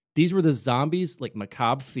 These were the zombies'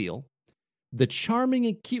 macabre feel, the charming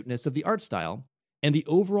and cuteness of the art style, and the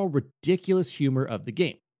overall ridiculous humor of the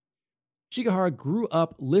game. Shigehara grew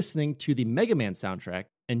up listening to the Mega Man soundtrack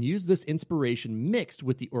and used this inspiration mixed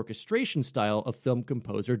with the orchestration style of film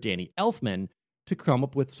composer Danny Elfman to come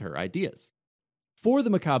up with her ideas. For the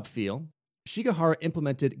macabre feel, Shigehara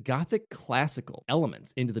implemented gothic classical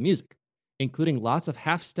elements into the music, including lots of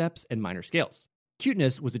half steps and minor scales.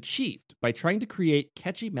 Cuteness was achieved by trying to create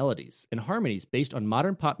catchy melodies and harmonies based on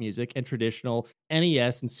modern pop music and traditional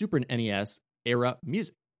NES and Super NES era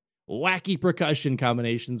music. Wacky percussion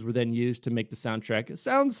combinations were then used to make the soundtrack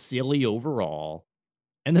sound silly overall.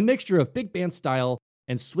 And the mixture of big band style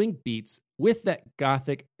and swing beats with that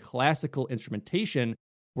gothic classical instrumentation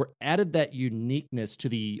were added that uniqueness to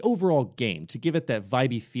the overall game to give it that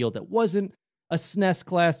vibey feel that wasn't a SNES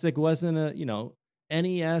classic, wasn't a,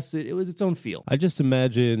 NES. It was its own feel. I just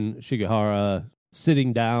imagine Shigehara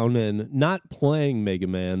sitting down and not playing Mega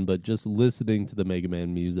Man, but just listening to the Mega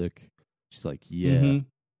Man music. She's like, yeah,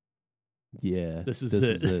 this is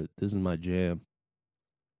it. This is my jam.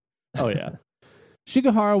 Oh, yeah.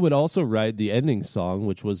 Shigehara would also write the ending song,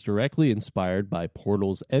 which was directly inspired by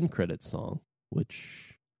Portal's end credits song,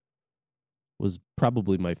 which was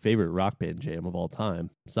probably my favorite Rock Band jam of all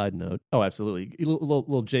time. Side note. Oh, absolutely. A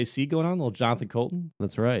little JC going on, a little Jonathan Colton.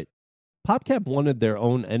 That's right. PopCap wanted their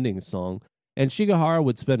own ending song, and Shigehara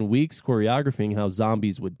would spend weeks choreographing how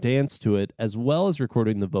zombies would dance to it, as well as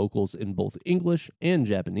recording the vocals in both English and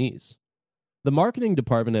Japanese. The marketing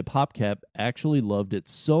department at PopCap actually loved it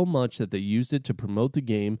so much that they used it to promote the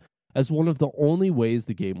game as one of the only ways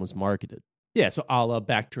the game was marketed. Yeah, so a la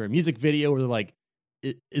back to a music video where they're like,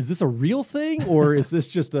 is this a real thing, or is this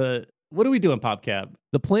just a... What are we doing, PopCap?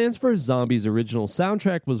 The Plants vs. Zombies original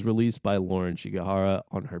soundtrack was released by Lauren Shigehara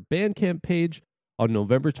on her Bandcamp page on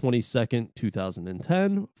November 22nd,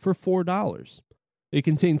 2010 for $4. It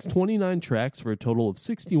contains 29 tracks for a total of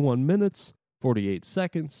 61 minutes, 48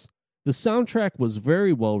 seconds. The soundtrack was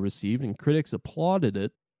very well received and critics applauded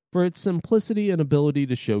it for its simplicity and ability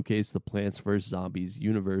to showcase the Plants vs. Zombies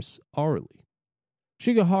universe orally.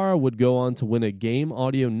 Shigehara would go on to win a Game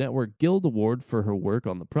Audio Network Guild Award for her work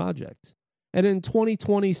on the project. And in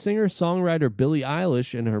 2020, singer-songwriter Billie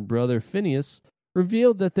Eilish and her brother Phineas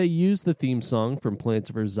revealed that they used the theme song from Plants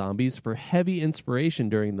vs. Zombies for heavy inspiration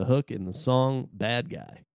during the hook in the song Bad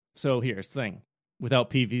Guy. So here's the thing. Without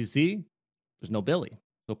PVZ, there's no Billy.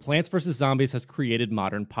 So Plants vs. Zombies has created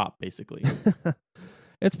modern pop, basically.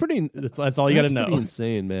 It's pretty... That's all you got to know. It's pretty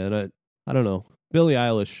insane, man. I don't know. Billie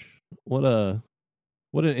Eilish, what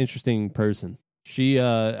an interesting person. She,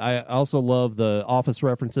 I also love the Office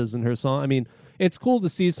references in her song. I mean, it's cool to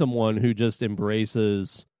see someone who just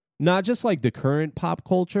embraces not just like the current pop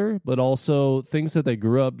culture, but also things that they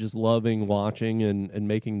grew up just loving, watching, and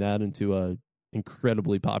making that into a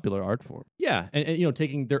incredibly popular art form. Yeah, and you know,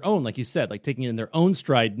 taking their own, like you said, like taking it in their own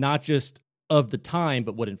stride, not just of the time,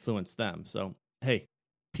 but what influenced them. So, hey,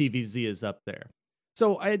 PVZ is up there.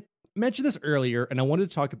 So I mentioned this earlier, and I wanted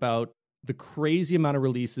to talk about the crazy amount of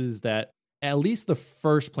releases that at least the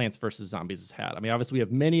first Plants vs. Zombies has had. I mean, obviously we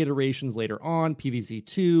have many iterations later on,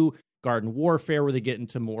 PVZ2, Garden Warfare, where they get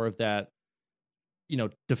into more of that, you know,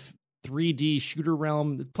 3D shooter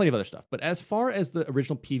realm, plenty of other stuff. But as far as the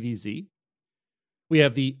original PVZ, we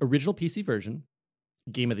have the original PC version,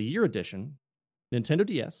 Game of the Year edition, Nintendo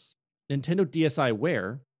DS, Nintendo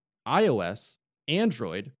DSiWare, iOS,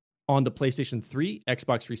 Android, on the PlayStation 3,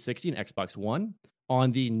 Xbox 360, and Xbox One,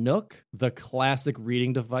 on the Nook, the classic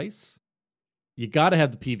reading device. You got to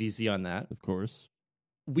have the PVZ on that. Of course.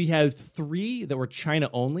 We had 3 that were China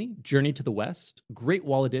only, Journey to the West, Great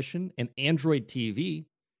Wall Edition, and Android TV.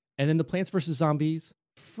 And then the Plants vs. Zombies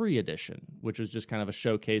Free Edition, which was just kind of a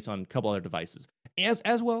showcase on a couple other devices.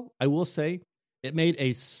 As well, I will say, it made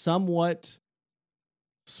a somewhat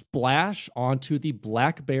splash onto the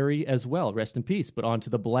BlackBerry as well. Rest in peace. But onto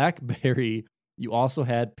the BlackBerry, you also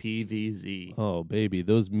had PVZ. Oh, baby.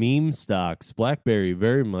 Those meme stocks. BlackBerry,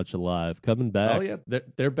 very much alive. Coming back. Oh, yeah.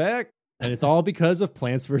 They're back. And it's all because of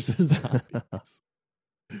Plants vs. Zombies.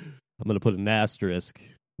 I'm going to put an asterisk.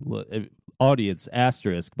 Audience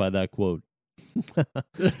asterisk by that quote.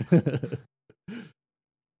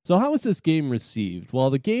 So how was this game received? While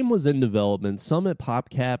the game was in development, some at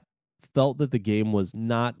PopCap felt that the game was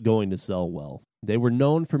not going to sell well. They were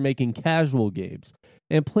known for making casual games,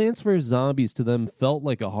 and Plants vs. Zombies to them felt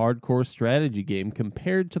like a hardcore strategy game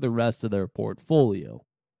compared to the rest of their portfolio.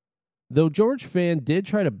 Though George Fan did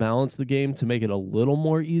try to balance the game to make it a little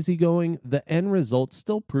more easygoing, the end result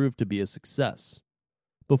still proved to be a success.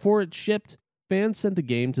 Before it shipped, Fan sent the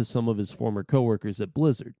game to some of his former coworkers at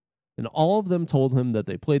Blizzard, and all of them told him that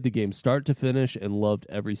they played the game start to finish and loved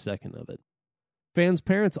every second of it. Fan's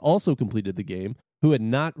parents also completed the game, who had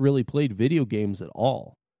not really played video games at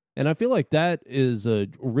all. And I feel like that is a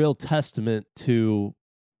real testament to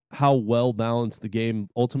how well balanced the game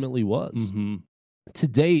ultimately was. Mm-hmm. To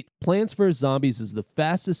date, Plants vs. Zombies is the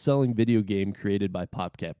fastest selling video game created by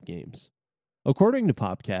PopCap Games. According to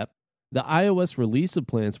PopCap, the iOS release of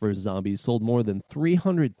Plants vs. Zombies sold more than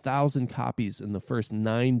 300,000 copies in the first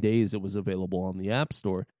 9 days it was available on the App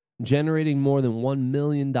Store, generating more than $1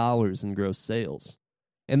 million in gross sales.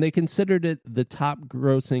 And they considered it the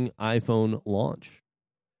top-grossing iPhone launch.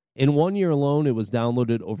 In 1 year alone, it was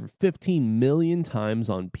downloaded over 15 million times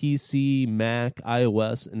on PC, Mac,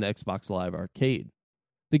 iOS, and Xbox Live Arcade.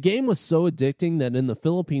 The game was so addicting that in the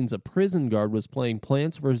Philippines, a prison guard was playing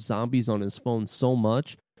Plants vs. Zombies on his phone so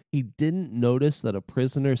much, he didn't notice that a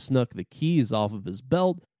prisoner snuck the keys off of his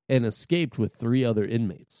belt and escaped with 3 other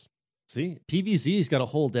inmates. See, PVZ's got a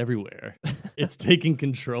hold everywhere. It's taking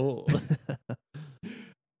control.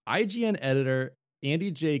 IGN editor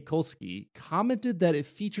Andy J. Kolsky commented that it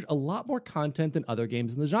featured a lot more content than other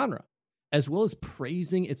games in the genre, as well as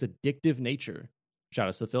praising its addictive nature. Shout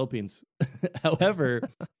out to the Philippines. However,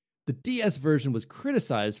 The DS version was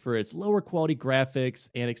criticized for its lower quality graphics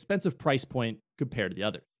and expensive price point compared to the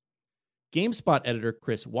other. GameSpot editor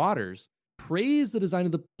Chris Waters praised the design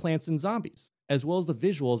of the Plants and Zombies, as well as the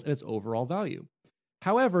visuals and its overall value.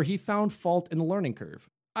 However, he found fault in the learning curve.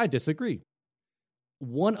 I disagree.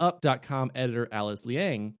 OneUp.com editor Alice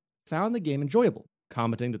Liang found the game enjoyable,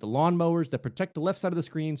 commenting that the lawnmowers that protect the left side of the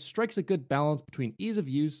screen strikes a good balance between ease of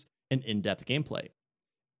use and in-depth gameplay.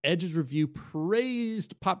 Edge's review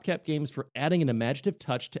praised PopCap Games for adding an imaginative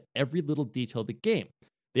touch to every little detail of the game.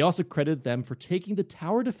 They also credited them for taking the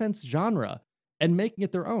tower defense genre and making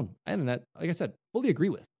it their own. And that, like I said, fully agree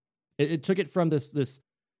with. It took it from this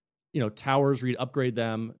towers where you'd upgrade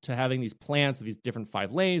them to having these plants of these different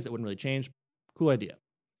 5 lanes that wouldn't really change. Cool idea.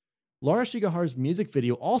 Laura Shigeharu's music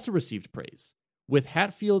video also received praise, with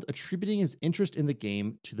Hatfield attributing his interest in the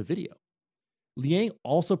game to the video. Liang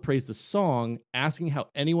also praised the song, asking how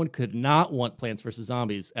anyone could not want Plants vs.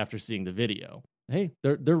 Zombies after seeing the video. Hey,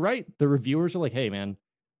 they're right. The reviewers are like, hey, man,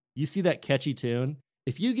 you see that catchy tune?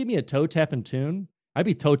 If you give me a toe-tapping tune, I'd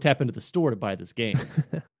be toe-tapping to the store to buy this game.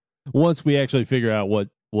 Once we actually figure out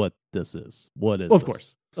what this is. What is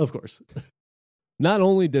this? Of course. Not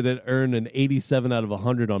only did it earn an 87 out of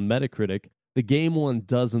 100 on Metacritic, the game won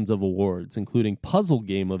dozens of awards, including Puzzle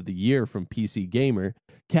Game of the Year from PC Gamer,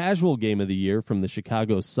 Casual Game of the Year from the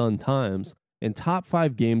Chicago Sun-Times, and Top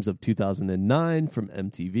 5 Games of 2009 from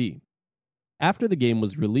MTV. After the game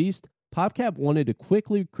was released, PopCap wanted to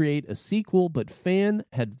quickly create a sequel, but Fan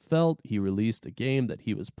had felt he released a game that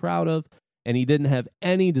he was proud of, and he didn't have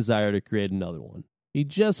any desire to create another one. He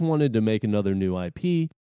just wanted to make another new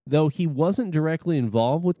IP. Though he wasn't directly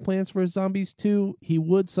involved with Plants vs. Zombies 2, he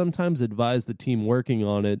would sometimes advise the team working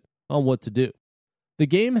on it on what to do. The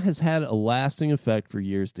game has had a lasting effect for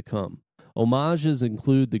years to come. Homages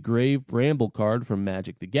include the Grave Bramble card from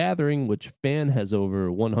Magic the Gathering, which Fan has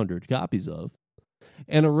over 100 copies of,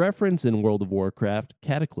 and a reference in World of Warcraft,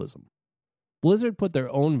 Cataclysm. Blizzard put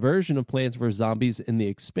their own version of Plants vs. Zombies in the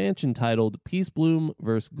expansion titled Peacebloom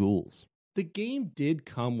vs. Ghouls. The game did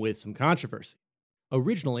come with some controversy.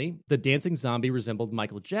 Originally, the dancing zombie resembled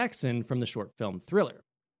Michael Jackson from the short film Thriller.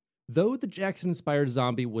 Though the Jackson-inspired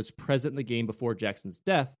zombie was present in the game before Jackson's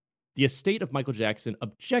death, the estate of Michael Jackson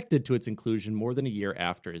objected to its inclusion more than a year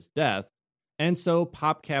after his death, and so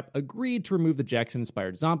PopCap agreed to remove the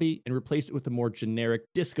Jackson-inspired zombie and replace it with a more generic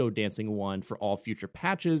disco-dancing one for all future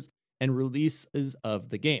patches and releases of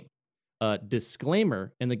the game. A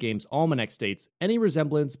disclaimer in the game's almanac states, any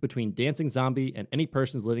resemblance between Dancing Zombie and any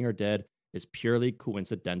persons living or dead is purely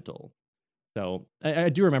coincidental. So I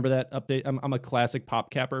do remember that update. I'm a classic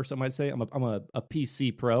PopCapper, some might say. I'm a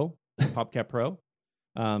PC pro, PopCap pro.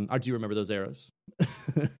 I do remember those eras.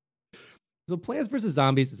 So Plants vs.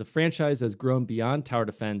 Zombies is a franchise that has grown beyond tower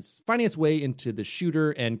defense, finding its way into the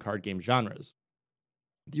shooter and card game genres.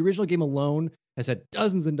 The original game alone has had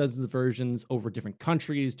dozens and dozens of versions over different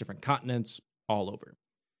countries, different continents, all over.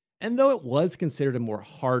 And though it was considered a more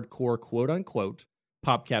hardcore, quote-unquote,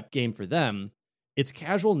 PopCap game for them, its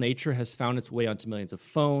casual nature has found its way onto millions of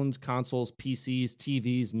phones, consoles, PCs,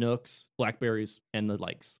 TVs, Nooks, Blackberries, and the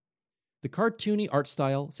likes. The cartoony art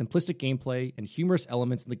style, simplistic gameplay, and humorous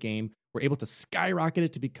elements in the game were able to skyrocket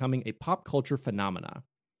it to becoming a pop culture phenomena.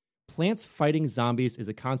 Plants fighting zombies is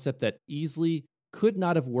a concept that easily could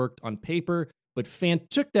not have worked on paper, but Fan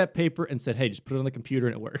took that paper and said, hey, just put it on the computer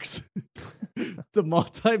and it works. The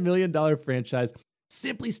multi-million-dollar franchise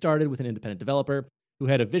simply started with an independent developer who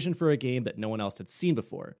had a vision for a game that no one else had seen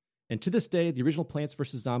before. And to this day, the original Plants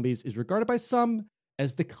vs. Zombies is regarded by some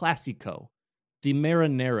as the classico, the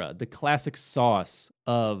marinara, the classic sauce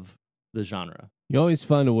of the genre. You always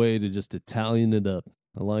find a way to just Italian it up.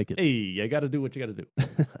 I like it. Hey, you got to do what you got to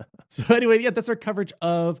do. So anyway, yeah, that's our coverage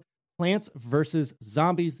of Plants vs.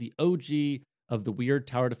 Zombies, the OG of the weird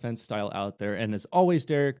tower defense style out there. And as always,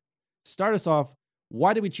 Derek, start us off.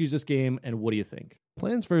 Why did we choose this game, and what do you think?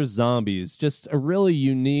 Plants vs. Zombies, just a really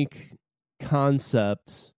unique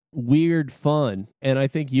concept, weird fun. And I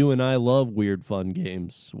think you and I love weird fun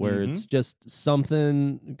games where it's just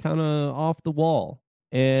something kind of off the wall.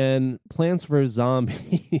 And Plants vs.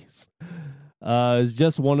 Zombies is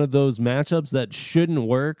just one of those matchups that shouldn't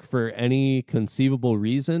work for any conceivable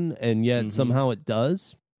reason, and yet somehow it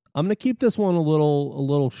does. I'm going to keep this one a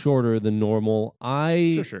little shorter than normal.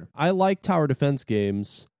 I like tower defense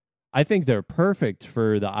games. I think they're perfect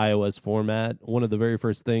for the iOS format. One of the very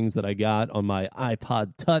first things that I got on my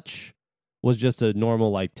iPod Touch was just a normal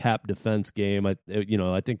like tap defense game. I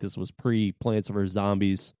think this was pre Plants vs.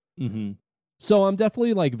 Zombies. Mm-hmm. So I'm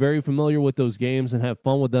definitely like very familiar with those games and have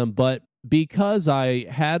fun with them. But because I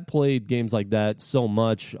had played games like that so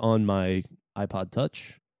much on my iPod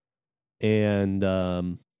Touch,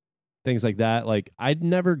 and things like that. Like, I'd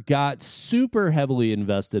never got super heavily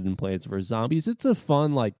invested in Plants vs. Zombies. It's a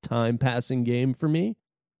fun, like, time-passing game for me.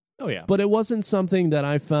 Oh, yeah. But it wasn't something that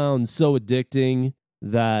I found so addicting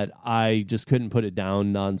that I just couldn't put it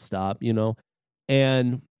down nonstop, you know?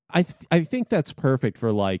 And I think that's perfect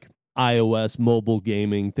for, like, iOS, mobile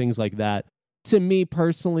gaming, things like that. To me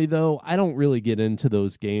personally, though, I don't really get into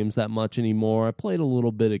those games that much anymore. I played a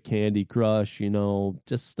little bit of Candy Crush, you know,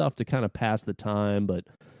 just stuff to kind of pass the time, but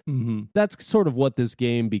that's sort of what this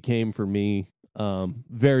game became for me.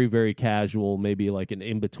 Very, very casual, maybe like an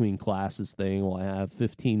in-between classes thing while I have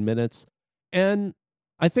 15 minutes. And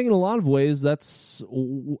I think in a lot of ways that's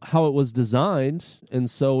how it was designed, and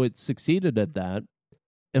so it succeeded at that.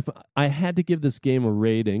 If I had to give this game a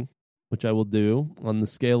rating, which I will do, on the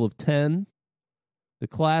scale of 10, the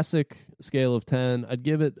classic scale of 10, I'd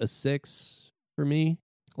give it a 6 for me.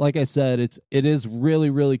 Like I said, it is really,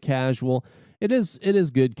 really casual. It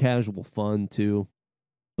is good casual fun too,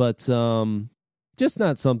 but just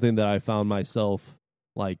not something that I found myself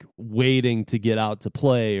like waiting to get out to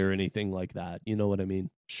play or anything like that. You know what I mean?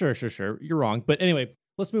 Sure. You're wrong. But anyway,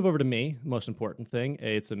 let's move over to me. Most important thing.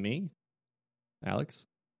 It's a me, Alex.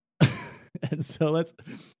 And so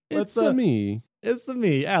it's a me. It's a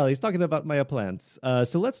me, Alex, talking about my plants.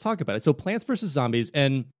 So let's talk about it. So Plants vs. Zombies.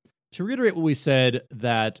 And to reiterate what we said,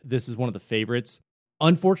 that this is one of the favorites.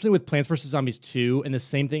 Unfortunately, with Plants vs. Zombies 2, and the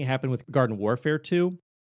same thing happened with Garden Warfare 2,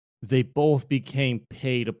 they both became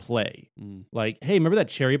pay to play. Like, hey, remember that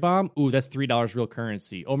cherry bomb? Ooh, that's $3 real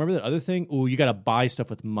currency. Oh, remember that other thing? Ooh, you got to buy stuff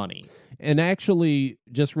with money. And actually,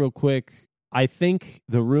 just real quick, I think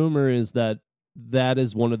the rumor is that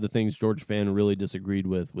is one of the things George Fan really disagreed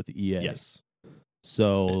with EA. Yes.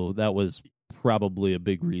 So that was probably a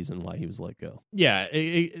big reason why he was let go. Yeah,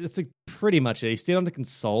 it's like pretty much it. He stayed on to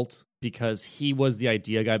consult because he was the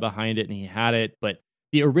idea guy behind it and he had it, but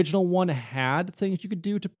the original one had things you could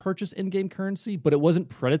do to purchase in-game currency, but it wasn't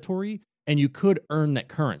predatory, and you could earn that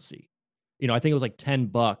currency. You know, I think it was like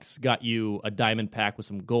 $10 got you a diamond pack with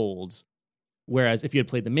some golds, whereas if you had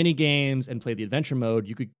played the mini games and played the adventure mode,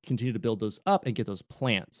 you could continue to build those up and get those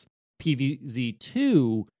plants.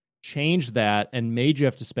 PvZ2 changed that and made you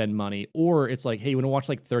have to spend money, or it's like, hey, you want to watch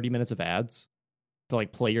like 30 minutes of ads to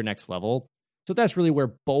like play your next level? So that's really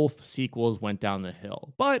where both sequels went down the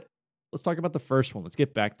hill. But let's talk about the first one. Let's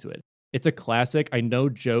get back to it. It's a classic. I no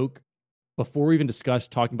joke. Before we even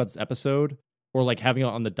discussed talking about this episode or like having it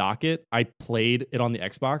on the docket, I played it on the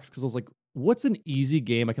Xbox because I was like, what's an easy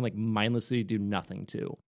game I can like mindlessly do nothing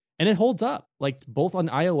to? And it holds up. Like both on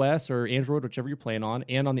iOS or Android, whichever you're playing on,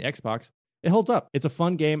 and on the Xbox, it holds up. It's a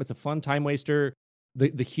fun game. It's a fun time waster.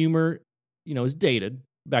 The humor, you know, is dated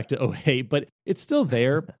back to 2008, but it's still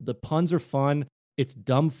there. The puns are fun. It's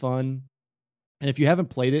dumb fun. And if you haven't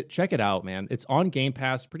played it, check it out, man. It's on Game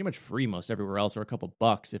Pass, pretty much free most everywhere else, or a couple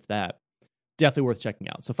bucks, if that. Definitely worth checking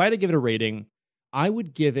out. So if I had to give it a rating, I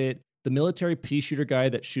would give it the military pea shooter guy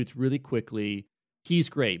that shoots really quickly. He's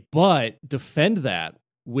great, but defend that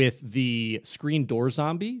with the screen door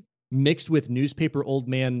zombie mixed with newspaper old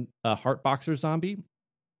man heart boxer zombie.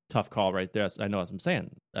 Tough call right there. I know what I'm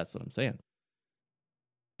saying. That's what I'm saying.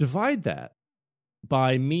 Divide that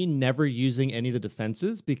by me never using any of the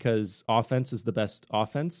defenses, because offense is the best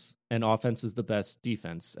offense and offense is the best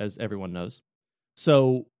defense, as everyone knows.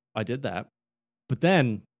 So I did that. But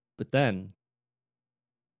then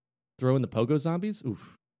throw in the pogo zombies.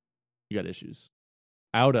 Oof, you got issues.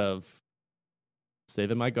 Out of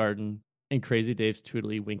Saving My Garden and Crazy Dave's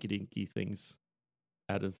Twiddly Winky Dinky things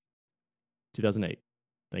out of 2008.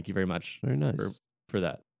 Thank you very much. Very nice for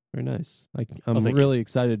that. Very nice. I'm really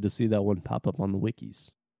excited to see that one pop up on the wikis.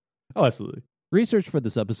 Oh, absolutely. Research for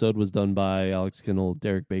this episode was done by Alex Kinnell,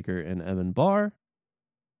 Derek Baker, and Evan Barr.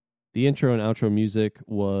 The intro and outro music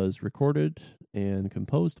was recorded and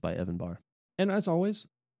composed by Evan Barr. And as always,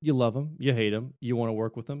 you love them, you hate them, you want to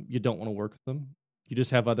work with them, you don't want to work with them. You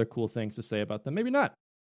just have other cool things to say about them. Maybe not.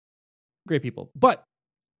 Great people. But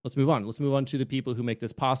let's move on. Let's move on to the people who make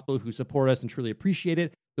this possible, who support us and truly appreciate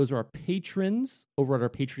it. Those are our patrons over at our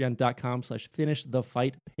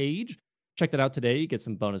patreon.com/finishthefight page. Check that out today. You get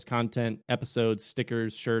some bonus content, episodes,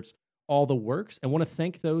 stickers, shirts, all the works. And want to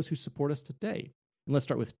thank those who support us today. And let's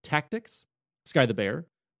start with Tactics, Sky the Bear,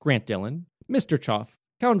 Grant Dillon, Mr. Choff,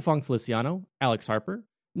 Count Fong Feliciano, Alex Harper,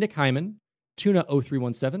 Nick Hyman,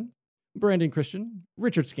 Tuna0317, Brandon Christian,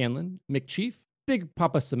 Richard Scanlon, Mick Chief, Big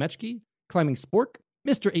Papa Semechki, Climbing Spork,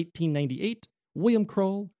 Mr. 1898, William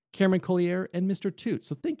Kroll, Cameron Collier, and Mr. Toot.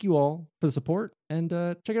 So thank you all for the support, and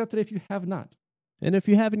check it out today if you have not. And if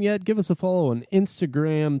you haven't yet, give us a follow on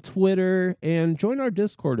Instagram, Twitter, and join our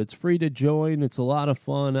Discord. It's free to join. It's a lot of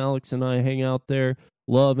fun. Alex and I hang out there.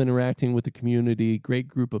 Love interacting with the community. Great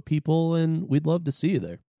group of people, and we'd love to see you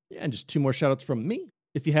there. Yeah, and just 2 more shout-outs from me.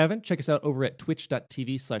 If you haven't, check us out over at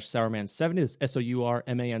twitch.tv/Sourman70. This is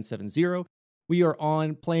SOURMAN70. We are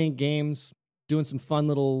on playing games, doing some fun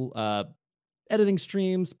little editing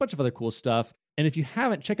streams, a bunch of other cool stuff. And if you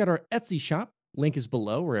haven't, check out our Etsy shop. Link is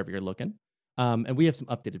below wherever you're looking. And we have some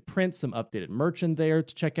updated prints, some updated merch in there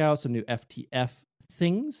to check out, some new FTF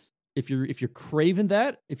things. If you're craving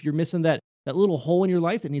that, if you're missing that little hole in your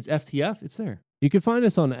life that needs FTF, it's there. You can find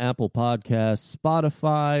us on Apple Podcasts,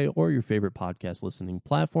 Spotify, or your favorite podcast listening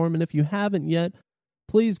platform. And if you haven't yet,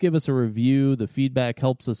 please give us a review. The feedback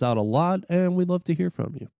helps us out a lot, and we'd love to hear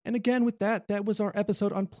from you. And again, with that was our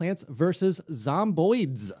episode on Plants vs.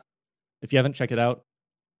 Zomboids. If you haven't, check it out.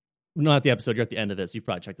 Not at the episode, you're at the end of this. You've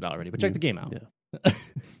probably checked it out already, but check the game out. Yeah.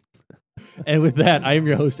 And with that, I am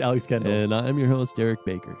your host, Alex Kendall. And I am your host, Derek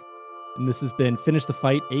Baker. And this has been Finish the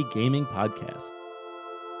Fight, a gaming podcast.